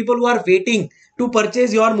 1000 people who are waiting to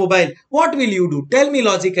purchase your mobile. What will you do? Tell me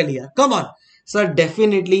logically here. Come on. Sir,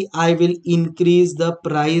 definitely I will increase the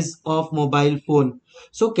price of mobile phone.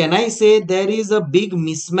 So can I say there is a big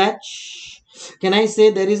mismatch? Can I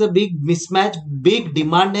say there is a big mismatch, big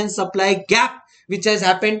demand and supply gap which has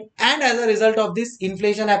happened, and as a result of this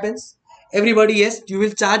inflation happens? Everybody, yes, you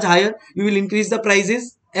will charge higher, you will increase the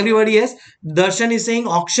prices. Everybody, yes. Darshan is saying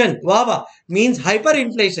auction. Wow, wow, means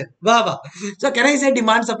hyperinflation. Wow, wow. So can I say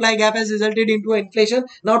demand supply gap has resulted into inflation?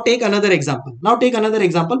 Now take another example.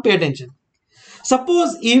 Pay attention.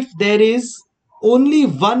 Suppose if there is only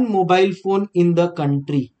one mobile phone in the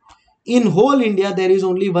country. In whole India, there is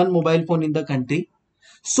only one mobile phone in the country.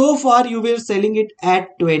 So far, you were selling it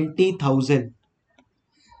at 20,000.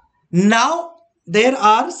 Now there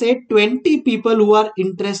are say 20 people who are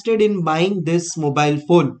interested in buying this mobile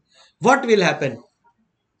phone. What will happen?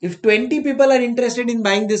 If 20 people are interested in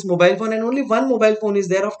buying this mobile phone and only one mobile phone is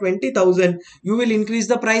there of 20,000, you will increase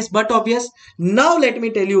the price, but obvious. Now let me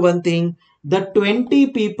tell you one thing. The 20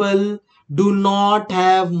 people do not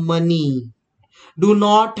have money. Do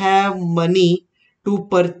not have money to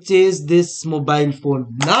purchase this mobile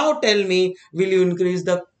phone. Now tell me, will you increase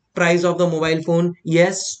the price of the mobile phone?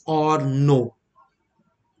 Yes or no?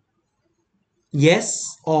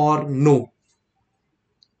 Yes or no?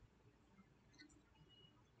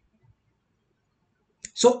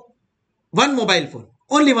 So, one mobile phone,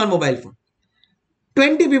 only one mobile phone.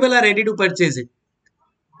 20 people are ready to purchase it.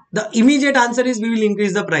 The immediate answer is we will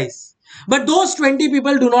increase the price. But those 20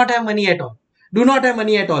 people do not have money at all. Do not have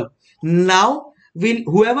money at all. Now, will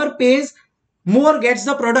whoever pays more gets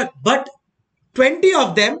the product. But 20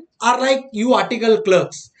 of them are like you article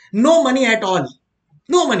clerks. No money at all.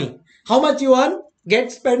 No money. How much you earn?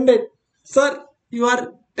 Get spent it. Sir, you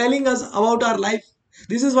are telling us about our life.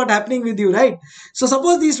 This is what happening with you, right? So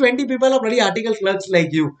suppose these 20 people are bloody article clerks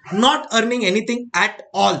like you, not earning anything at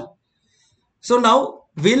all. So now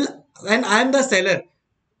and I am the seller.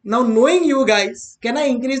 Now knowing you guys, can I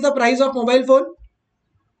increase the price of mobile phone?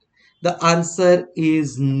 The answer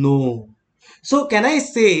is no. So can I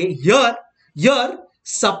say here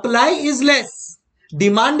supply is less,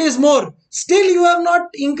 demand is more. Still you have not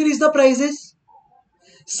increased the prices.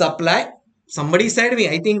 Supply, somebody said me,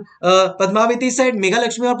 I think Padmavati said, Megha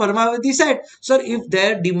Lakshmi or Paramavati said, sir, if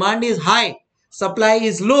their demand is high, supply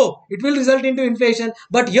is low, it will result into inflation.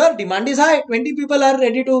 But here demand is high, 20 people are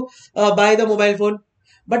ready to buy the mobile phone,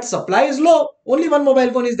 but supply is low, only one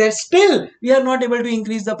mobile phone is there. Still we are not able to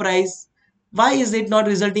increase the price. Why is it not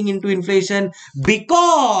resulting into inflation?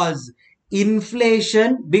 Because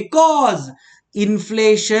inflation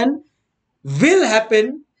will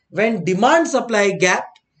happen when demand supply gap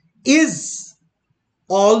is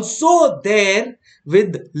also there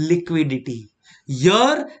with liquidity.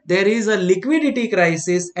 Here there is a liquidity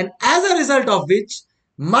crisis, and as a result of which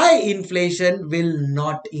my inflation will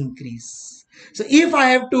not increase. So if I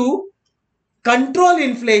have to control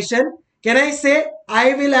inflation, can I say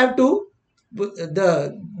I will have to,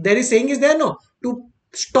 there is saying is there, no, to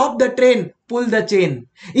stop the train, pull the chain.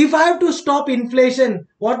 If I have to stop inflation,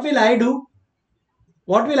 what will I do?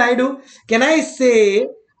 What will I do? Can I say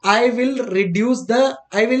I will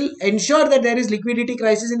ensure that there is liquidity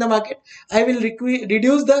crisis in the market. I will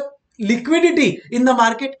reduce the liquidity in the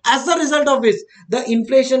market, as a result of which the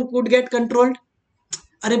inflation could get controlled.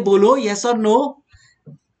 Are bolo, yes or no?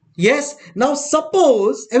 Yes. Now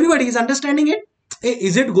suppose everybody is understanding it.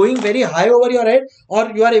 Is it going very high over your head,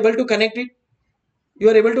 or you are able to connect it? You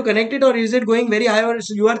are able to connect it, or is it going very high? Or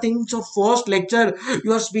you are thinking, so first lecture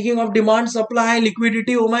you are speaking of demand, supply,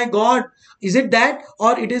 liquidity, oh my god, is it that,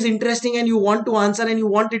 or it is interesting and you want to answer and you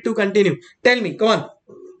want it to continue? Tell me, come on.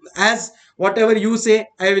 As whatever you say,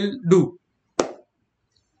 I will do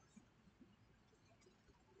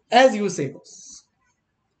as you say.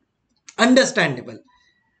 Understandable,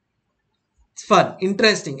 it's fun,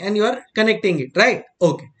 interesting, and you are connecting it, right?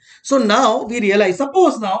 Okay. So now we realize,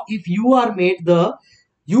 suppose now if you are made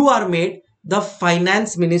the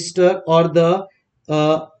finance minister or the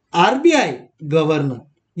RBI governor.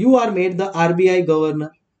 You are made the RBI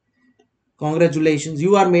governor. Congratulations,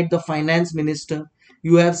 you are made the finance minister.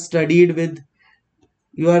 You have studied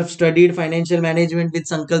financial management with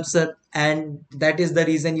Sankalp sir, and that is the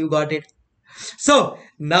reason you got it. So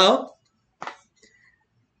now,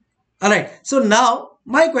 all right. So now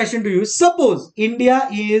my question to you: suppose India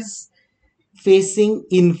is facing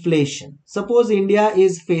inflation. Suppose India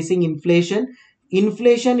is facing inflation.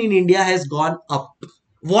 Inflation in India has gone up.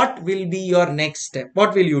 What will be your next step?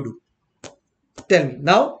 What will you do? Tell me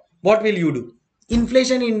now. What will you do?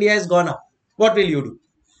 Inflation in India has gone up. What will you do?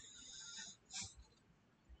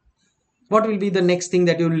 What will be the next thing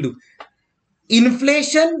that you will do?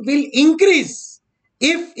 Inflation will increase.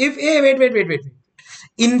 If hey, wait.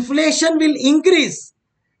 Inflation will increase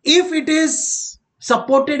if it is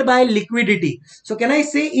supported by liquidity. So can I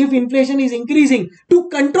say, if inflation is increasing, to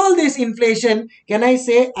control this inflation, can I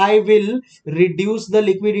say I will reduce the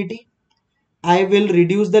liquidity? I will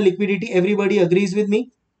reduce the liquidity. Everybody agrees with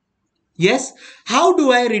me? Yes. How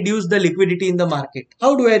do I reduce the liquidity in the market?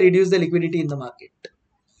 How do I reduce the liquidity in the market?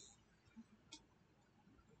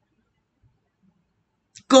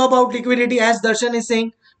 Curb out liquidity, as Darshan is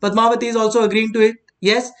saying. Padmavati is also agreeing to it.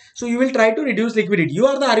 Yes. So you will try to reduce liquidity. You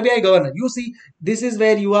are the RBI governor. You see, this is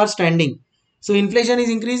where you are standing. So inflation is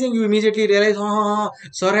increasing. You immediately realize,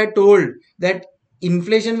 sir had told that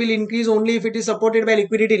inflation will increase only if it is supported by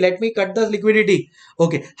liquidity. Let me cut the liquidity.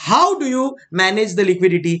 Okay, how do you manage the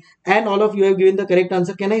liquidity? And all of you have given the correct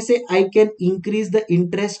answer. Can I say I can increase the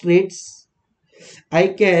interest rates? I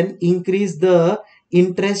can increase the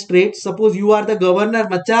interest rates. Suppose you are the governor,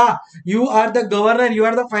 macha. You are the governor. You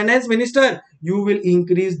are the finance minister. You will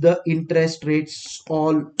increase the interest rates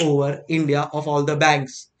all over India of all the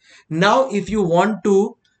banks. Now, if you want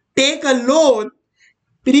to take a loan,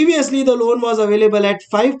 previously the loan was available at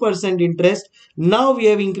 5% interest. Now we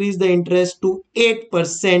have increased the interest to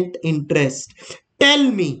 8% interest. Tell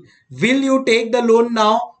me, will you take the loan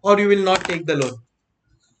now or you will not take the loan?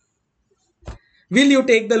 Will you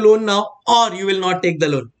take the loan now or you will not take the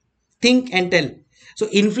loan? Think and tell. So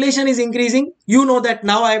inflation is increasing. You know that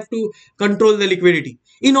now I have to control the liquidity.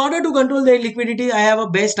 In order to control the liquidity, I have a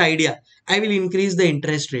best idea. I will increase the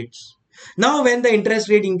interest rates. Now when the interest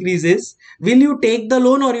rate increases, will you take the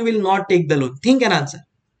loan or you will not take the loan? Think and answer.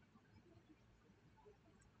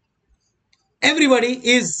 Everybody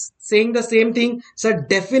is saying the same thing. Sir,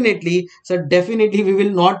 definitely we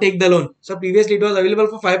will not take the loan. So previously it was available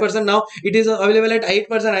for 5%. Now it is available at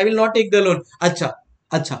 8%. I will not take the loan. Acha.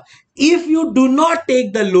 If you do not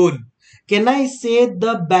take the loan, can I say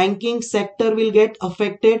the banking sector will get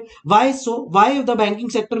affected? Why so? Why the banking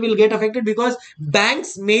sector will get affected? Because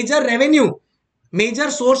banks' major revenue,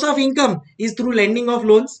 major source of income is through lending of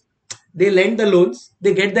loans. They lend the loans,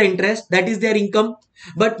 they get the interest, that is their income.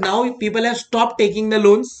 But now people have stopped taking the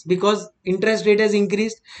loans because interest rate has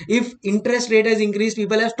increased. If interest rate has increased,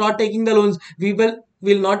 people have stopped taking the loans. People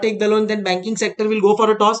will not take the loan, then banking sector will go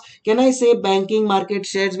for a toss. Can I say banking market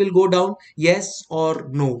shares will go down? Yes or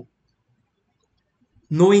no?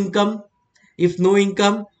 No income. If no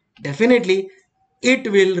income, definitely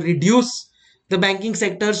it will reduce the banking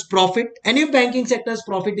sector's profit. And if banking sector's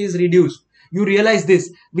profit is reduced, you realize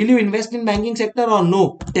this, will you invest in banking sector or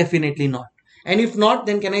no? Definitely not. And if not,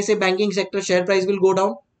 then can I say banking sector share price will go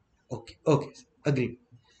down? Okay, agreed.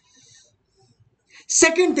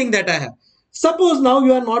 Second thing that I have, suppose now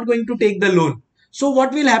you are not going to take the loan. So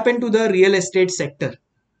what will happen to the real estate sector?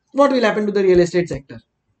 What will happen to the real estate sector?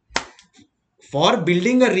 For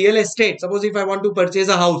building a real estate, suppose if I want to purchase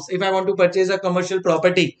a house, if I want to purchase a commercial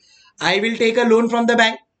property, I will take a loan from the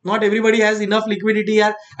bank. Not everybody has enough liquidity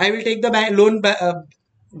here. I will take the bank loan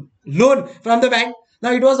from the bank.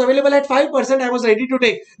 Now it was available at 5%. I was ready to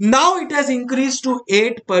take. Now it has increased to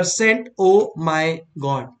 8%. Oh my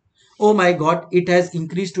God. Oh my God. It has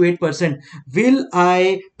increased to 8%. Will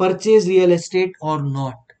I purchase real estate or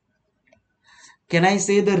not? Can I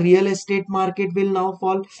say the real estate market will now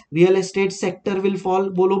fall? Real estate sector will fall?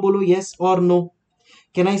 Bolo, yes or no?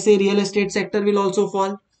 Can I say real estate sector will also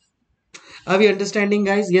fall? Are we understanding,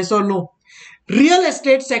 guys? Yes or no? Real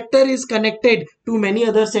estate sector is connected to many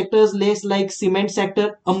other sectors, less like cement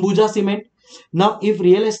sector, Ambuja cement. Now, if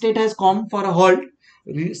real estate has come for a halt,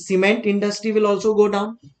 cement industry will also go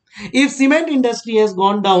down. If cement industry has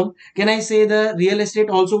gone down, can I say the real estate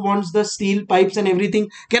also wants the steel pipes and everything?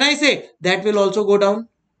 Can I say that will also go down?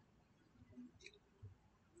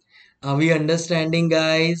 Are we understanding,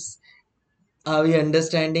 guys? Are we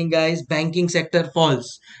understanding, guys? Banking sector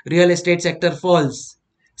falls, real estate sector falls,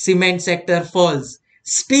 cement sector falls,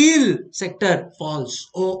 steel sector falls.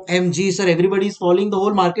 OMG, sir, everybody is falling. The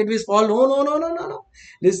whole market will fall. No.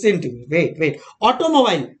 Listen to me. Wait.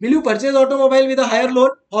 Automobile. Will you purchase automobile with a higher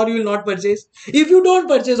loan or you will not purchase? If you don't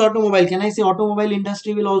purchase automobile, can I say automobile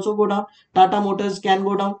industry will also go down? Tata Motors can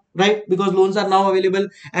go down, right? Because loans are now available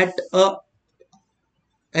at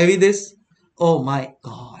heavy this. Oh my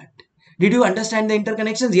God. Did you understand the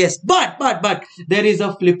interconnections? Yes. But there is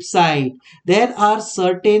a flip side. There are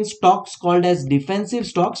certain stocks called as defensive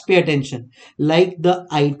stocks. Pay attention. Like the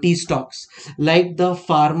IT stocks, like the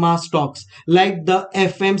pharma stocks, like the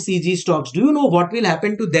FMCG stocks. Do you know what will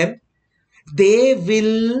happen to them? They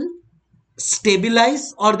will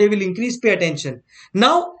stabilize or they will increase. Pay attention.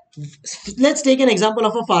 Now, let's take an example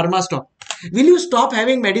of a pharma stock. Will you stop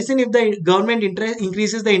having medicine if the government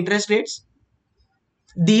increases the interest rates?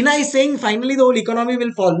 Dina is saying finally the whole economy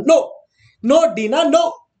will fall. No, Dina,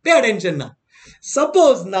 no. Pay attention now.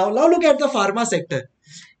 Suppose now look at the pharma sector.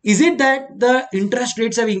 Is it that the interest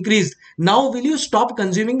rates have increased? Now will you stop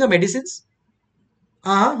consuming the medicines?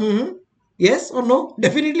 Yes or no?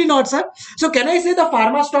 Definitely not, sir. So can I say the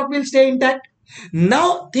pharma stock will stay intact?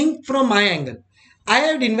 Now think from my angle. I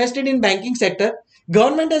have invested in banking sector.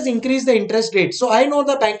 Government has increased the interest rate. So I know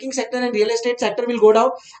the banking sector and real estate sector will go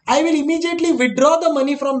down. I will immediately withdraw the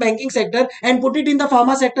money from banking sector and put it in the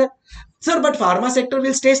pharma sector. Sir, but pharma sector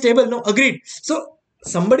will stay stable. No, agreed. So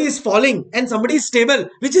somebody is falling and somebody is stable,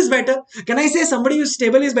 which is better? Can I say somebody who is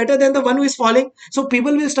stable is better than the one who is falling? So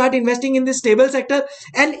people will start investing in this stable sector,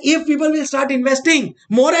 and if people will start investing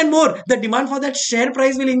more and more, the demand for that share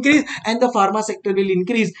price will increase and the pharma sector will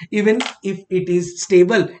increase, even if it is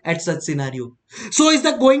stable at such scenario. So is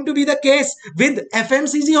that going to be the case with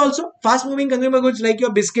FMCG also? Fast moving consumer goods like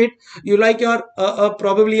your biscuit, you like your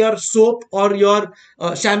probably your soap or your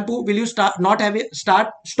shampoo. Will you stop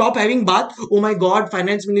having bath? Oh my god,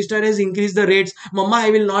 finance minister has increased the rates, mama,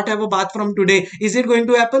 I will not have a bath from today. Is it going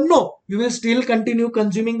to happen? No, you will still continue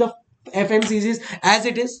consuming the FMCGs as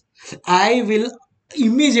it is. I will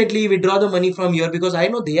immediately withdraw the money from here because I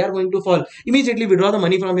know they are going to fall. Immediately withdraw the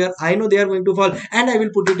money from here. I know they are going to fall, and I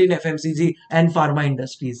will put it in FMCG and pharma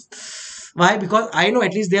industries. Why? Because I know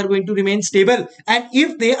at least they are going to remain stable. And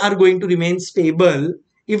if they are going to remain stable,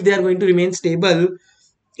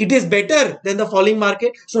 it is better than the falling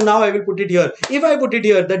market. So now I will put it here. If I put it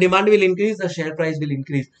here, the demand will increase, the share price will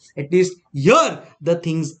increase. At least here the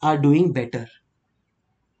things are doing better.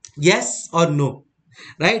 Yes or no?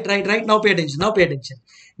 Right. Now pay attention.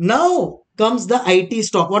 Now comes the IT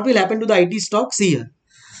stock. What will happen to the IT stock? See here.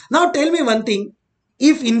 Now tell me one thing.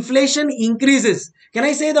 If inflation increases, can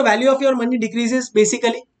I say the value of your money decreases?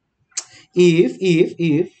 Basically,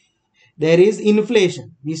 if there is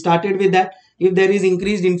inflation, we started with that. If there is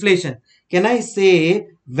increased inflation, can I say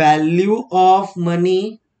value of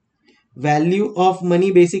money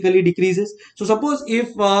basically decreases? So suppose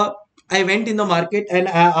if I went in the market and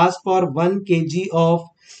I asked for 1 kg of,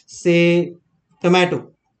 say,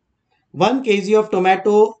 tomato. 1 kg of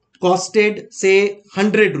tomato costed, say,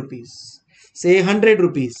 100 rupees. Say 100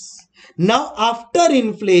 rupees. Now after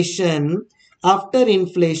inflation,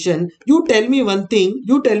 you tell me one thing.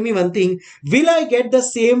 Will I get the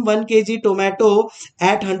same 1 kg tomato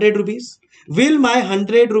at 100 rupees? Will my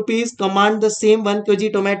 100 rupees command the same 1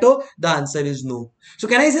 kg tomato? The answer is no. So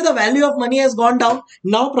can I say the value of money has gone down?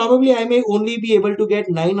 Now probably I may only be able to get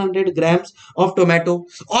 900 grams of tomato,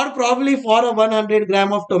 or probably for a 100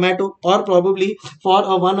 gram of tomato,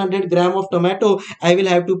 I will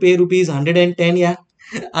have to pay rupees 110. Yeah.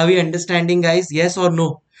 Are we understanding, guys? Yes or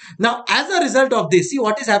no? Now, as a result of this, see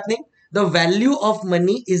what is happening? The value of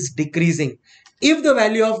money is decreasing. If the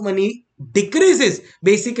value of money decreases,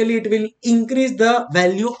 basically it will increase the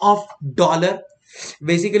value of dollar.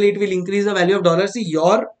 See,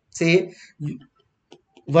 say,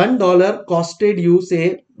 $1 costed you,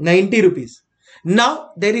 say, 90 rupees. Now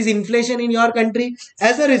there is inflation in your country.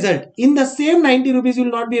 As a result, in the same 90 rupees, you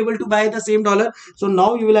will not be able to buy the same dollar. So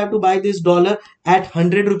now you will have to buy this dollar at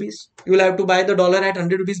 100 rupees. You will have to buy the dollar at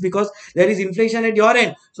 100 rupees because there is inflation at your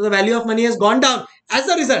end. So the value of money has gone down. As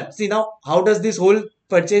a result, see now, how does this whole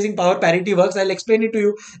purchasing power parity works? I'll explain it to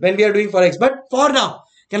you when we are doing Forex. But for now,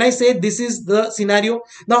 can I say this is the scenario?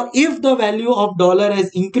 Now, if the value of dollar has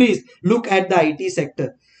increased, look at the IT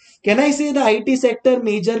sector. Can I say the IT sector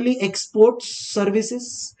majorly exports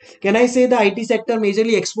services? Can I say the IT sector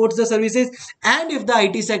majorly exports the services? And if the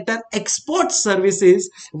IT sector exports services,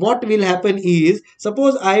 what will happen is,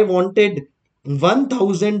 suppose I wanted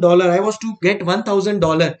 $1,000. I was to get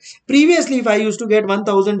 $1,000. Previously, if I used to get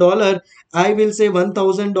 $1,000, I will say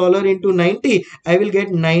 $1,000 into 90. I will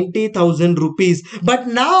get 90,000 rupees. But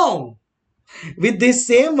now, with this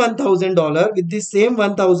same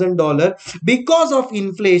 $1,000, because of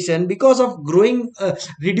inflation, because of growing,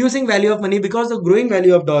 reducing value of money, because of growing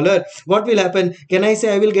value of dollar, what will happen? Can I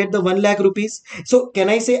say I will get the 1 lakh rupees? So can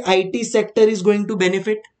I say IT sector is going to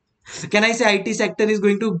benefit? Can I say IT sector is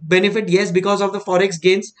going to benefit? Yes, because of the Forex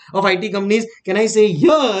gains of IT companies. Can I say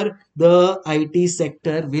here the IT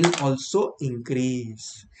sector will also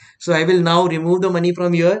increase? So I will now remove the money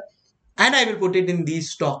from here and I will put it in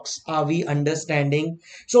these stocks. Are we understanding?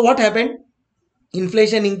 So what happened?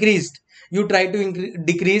 Inflation increased. You try to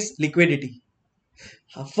decrease liquidity.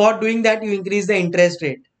 For doing that, you increase the interest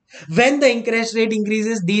rate. When the interest rate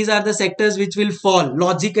increases, these are the sectors which will fall.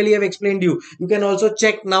 Logically, I've explained you. You can also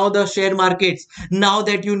check now the share markets. Now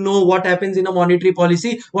that you know what happens in a monetary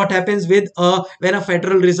policy, what happens with when a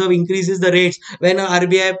Federal Reserve increases the rates, when a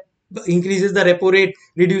RBI increases the repo rate,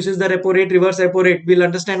 reduces the repo rate, reverse repo rate. We'll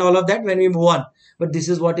understand all of that when we move on. But this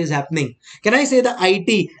is what is happening. Can I say the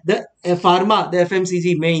IT, the pharma, the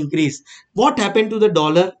FMCG may increase? What happened to the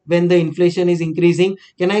dollar when the inflation is increasing?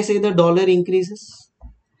 Can I say the dollar increases?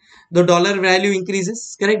 The dollar value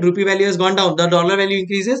increases, correct? Rupee value has gone down. The dollar value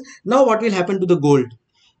increases. Now what will happen to the gold?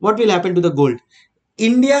 What will happen to the gold?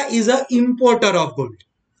 India is an importer of gold.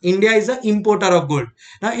 India is an importer of gold.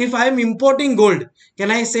 Now, if I am importing gold,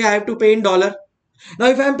 can I say I have to pay in dollar? Now,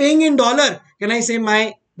 if I am paying in dollar, can I say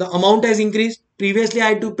the amount has increased? Previously I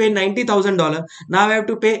had to pay $90,000. Now I have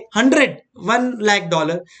to pay 1 lakh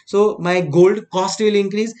dollar. So my gold cost will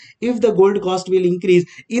increase. If the gold cost will increase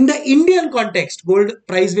in the Indian context, gold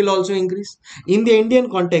price will also increase. In the Indian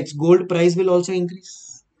context, gold price will also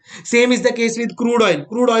increase. Same is the case with crude oil.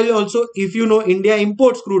 Crude oil also, if you know, India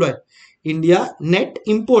imports crude oil. India net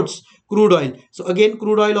imports crude oil. So again,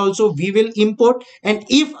 crude oil also we will import. And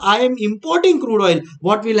if I am importing crude oil,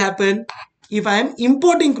 what will happen? If I am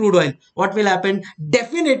importing crude oil, what will happen?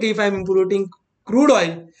 Definitely, if I am importing crude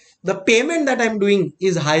oil, the payment that I am doing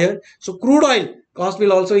is higher. So crude oil cost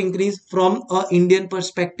will also increase from a Indian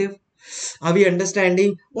perspective. Are we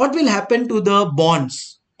understanding? What will happen to the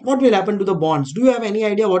bonds? What will happen to the bonds? Do you have any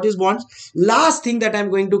idea what is bonds? Last thing that I'm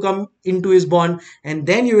going to come into is bond, and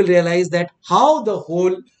then you will realize that how the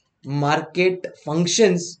whole market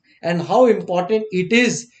functions and how important it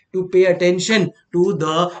is to pay attention to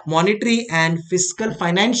the monetary and fiscal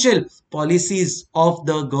financial policies of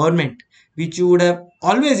the government, which you would have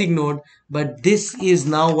always ignored. But this is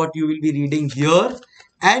now what you will be reading here,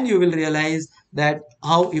 and you will realize that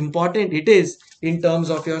how important it is in terms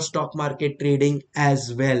of your stock market trading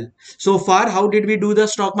as well. So far, how did we do the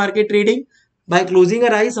stock market trading? By closing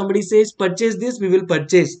our eyes, somebody says purchase this, we will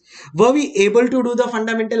purchase. Were we able to do the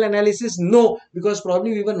fundamental analysis? No, because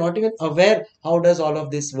probably we were not even aware how does all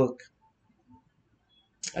of this work.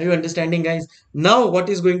 Are you understanding, guys? Now what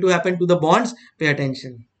is going to happen to the bonds? Pay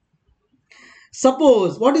attention.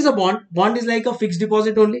 Suppose, what is a bond? Bond is like a fixed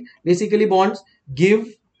deposit only. Basically bonds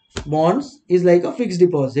is like a fixed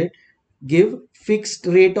deposit. Give fixed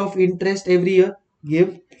rate of interest every year.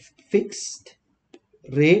 Give fixed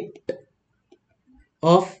rate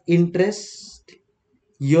of interest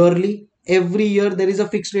yearly. Every year there is a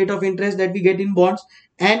fixed rate of interest that we get in bonds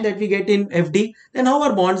and that we get in FD. Then how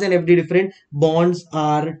are bonds and FD different? Bonds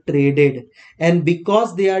are traded, and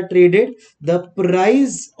because they are traded, the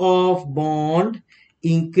price of bond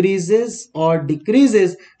increases or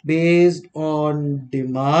decreases based on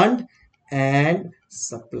demand and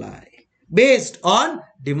supply. Based on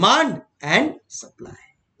demand and supply.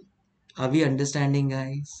 Are we understanding,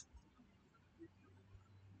 guys?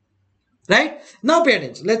 Right? Now pay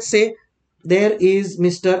attention. Let's say there is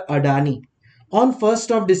Mr. Adani. On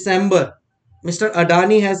 1st of December, Mr.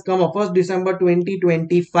 Adani has come up, 1st December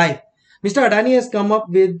 2025. Mr. Adani has come up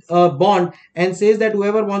with a bond and says that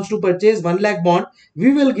whoever wants to purchase 1 lakh bond,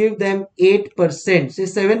 we will give them 8%, say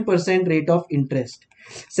 7% rate of interest.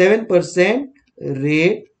 7%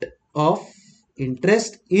 rate of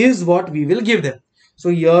interest is what we will give them. So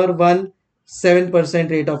year 1, 7%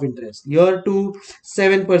 rate of interest. Year 2,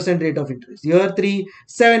 7% rate of interest. Year 3,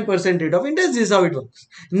 7% rate of interest. This is how it works.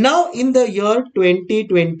 Now in the year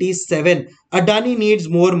 2027, Adani needs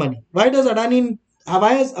more money. Why has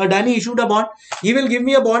Adani issued a bond? He will give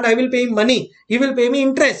me a bond, I will pay him money. He will pay me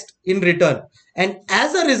interest in return. And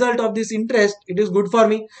as a result of this interest, it is good for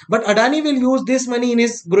me. But Adani will use this money in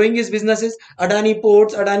his growing his businesses. Adani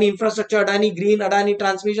Ports, Adani Infrastructure, Adani Green, Adani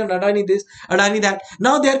Transmission, Adani this, Adani that.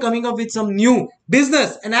 Now they are coming up with some new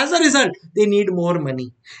business. And as a result, they need more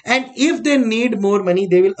money. And if they need more money,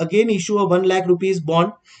 they will again issue a 1 lakh rupees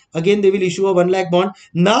bond. Again, they will issue a 1 lakh bond.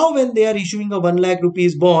 Now when they are issuing a 1 lakh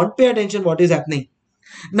rupees bond, pay attention what is happening.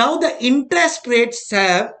 Now the interest rates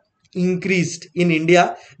have increased in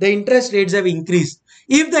India. The interest rates have increased.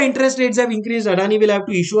 If the interest rates have increased, Adani will have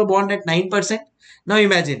to issue a bond at 9%. Now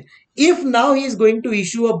imagine, if now he is going to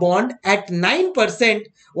issue a bond at 9%,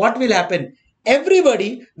 what will happen?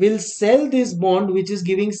 Everybody will sell this bond which is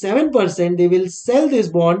giving 7%. They will sell this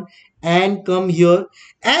bond and come here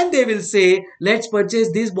and they will say, let's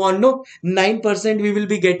purchase this bond. No, 9% we will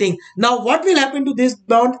be getting. Now what will happen to this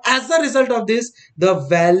bond? As a result of this, the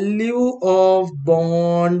value of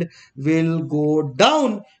bond will go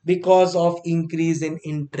down because of increase in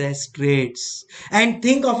interest rates. And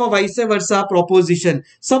think of a vice versa proposition.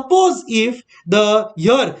 Suppose if the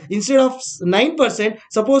year, instead of 9%,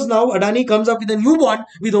 suppose now Adani comes up with a new bond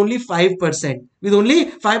with only 5%. With only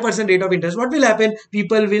 5% rate of interest, what will happen?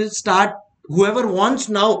 People will start, whoever wants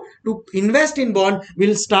now to invest in bond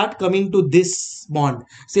will start coming to this bond.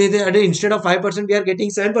 Say that instead of 5% we are getting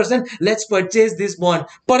 7%, let's purchase this bond.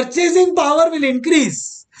 Purchasing power will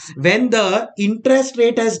increase. When the interest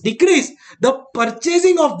rate has decreased, the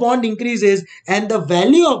purchasing of bond increases and the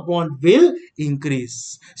value of bond will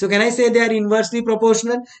increase. So can I say they are inversely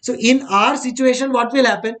proportional? So in our situation, what will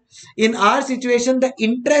happen? In our situation, the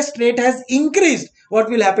interest rate has increased. What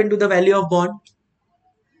will happen to the value of bond?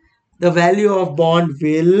 The value of bond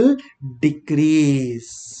will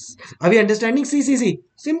decrease. Are we understanding? See.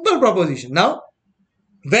 Simple proposition. Now,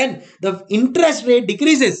 when the interest rate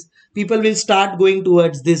decreases, people will start going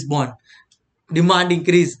towards this bond. Demand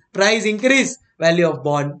increase, price increase, value of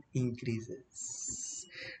bond increases.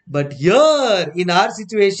 But here in our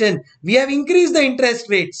situation, we have increased the interest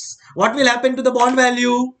rates. What will happen to the bond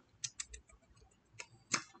value?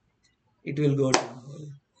 It will go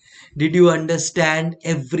down. Did you understand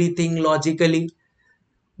everything logically?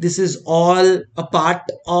 This is all a part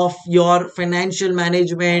of your financial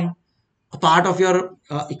management, a part of your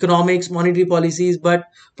economics, monetary policies. But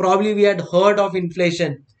probably we had heard of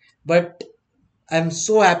inflation. But I'm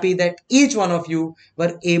so happy that each one of you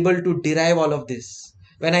were able to derive all of this.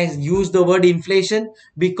 When I use the word inflation,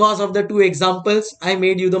 because of the two examples, I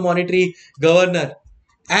made you the monetary governor.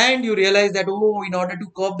 And you realize that, oh, in order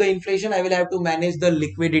to curb the inflation, I will have to manage the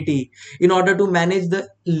liquidity. In order to manage the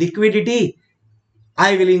liquidity,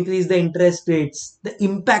 I will increase the interest rates, the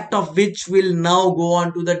impact of which will now go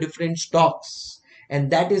on to the different stocks.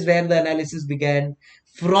 And that is where the analysis began.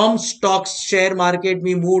 From stocks, share market,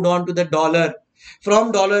 we moved on to the dollar.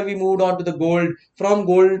 From dollar, we moved on to the gold. From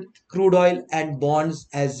gold, crude oil and bonds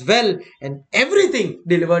as well. And everything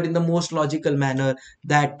delivered in the most logical manner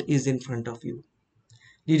that is in front of you.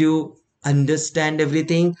 Did you understand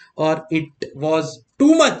everything, or it was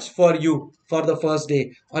too much for you for the first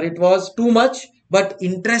day, or it was too much but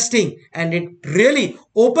interesting and it really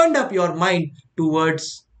opened up your mind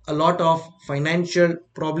towards a lot of financial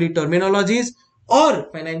probably terminologies or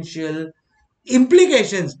financial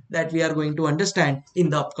implications that we are going to understand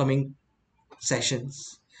in the upcoming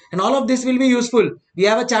sessions? And all of this will be useful. We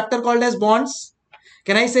have a chapter called as bonds.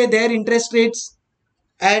 Can I say their interest rates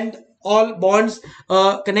and all bonds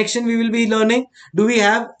connection we will be learning? Do we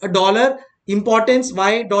have a dollar importance,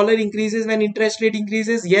 why dollar increases when interest rate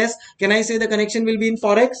increases? Yes. Can I say the connection will be in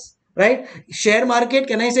forex, right? Share market,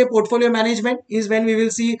 can I say portfolio management is when we will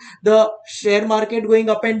see the share market going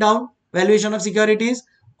up and down, valuation of securities,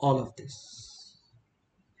 all of this.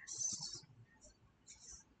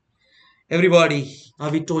 Everybody, are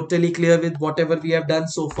we totally clear with whatever we have done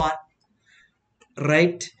so far?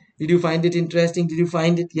 Right? Did you find it interesting? Did you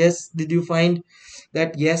find it? Yes. Did you find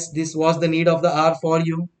that yes, this was the need of the hour for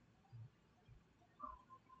you?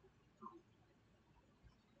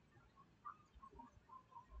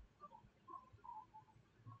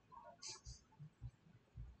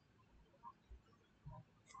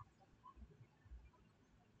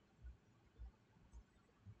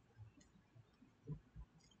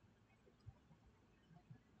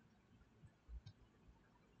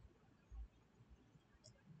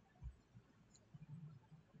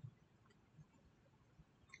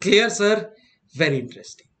 Clear, sir? Very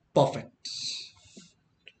interesting. Perfect.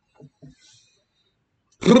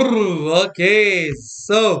 Okay,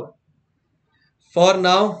 so for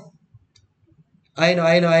now, I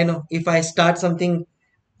know. If I start something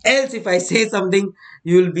else, if I say something,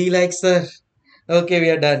 you'll be like, sir, okay, we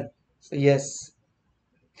are done. So, yes,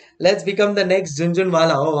 let's become the next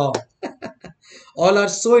Junjunwala. Oh, wow. All are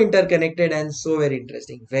so interconnected and so very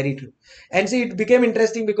interesting. Very true. And see, it became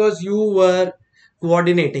interesting because you were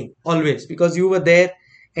coordinating always, because you were there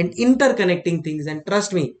and interconnecting things. And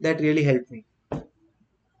trust me, that really helped me.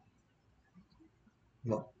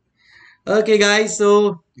 Wow. Okay, guys.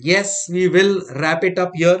 So, yes, we will wrap it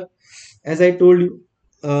up here. As I told you,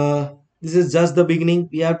 this is just the beginning.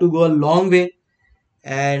 We have to go a long way.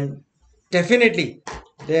 And definitely,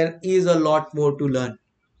 there is a lot more to learn.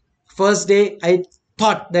 First day, I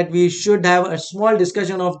thought that we should have a small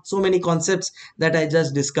discussion of so many concepts that I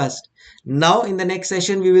just discussed. Now, in the next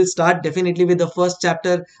session, we will start definitely with the first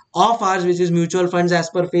chapter of ours, which is mutual funds as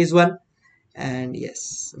per phase one. And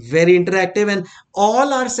yes, very interactive, and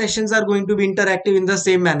all our sessions are going to be interactive in the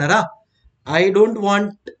same manner. Huh? I don't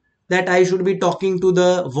want that I should be talking to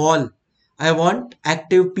the wall. I want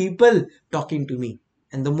active people talking to me.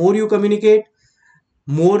 And the more you communicate,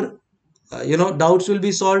 more doubts will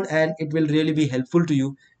be solved and it will really be helpful to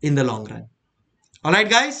you in the long run. All right,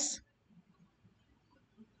 guys.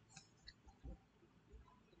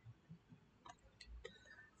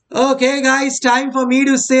 Okay, guys, time for me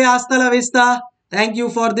to say hasta la vista. Thank you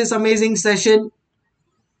for this amazing session.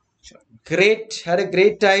 Great, had a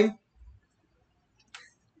great time.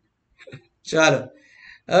 Chalo.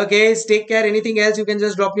 Okay, take care. Anything else, you can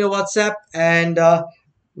just drop me a WhatsApp and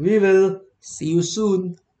we will see you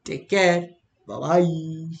soon. Take care. Bye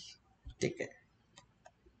bye. Take care.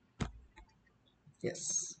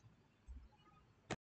 Yes.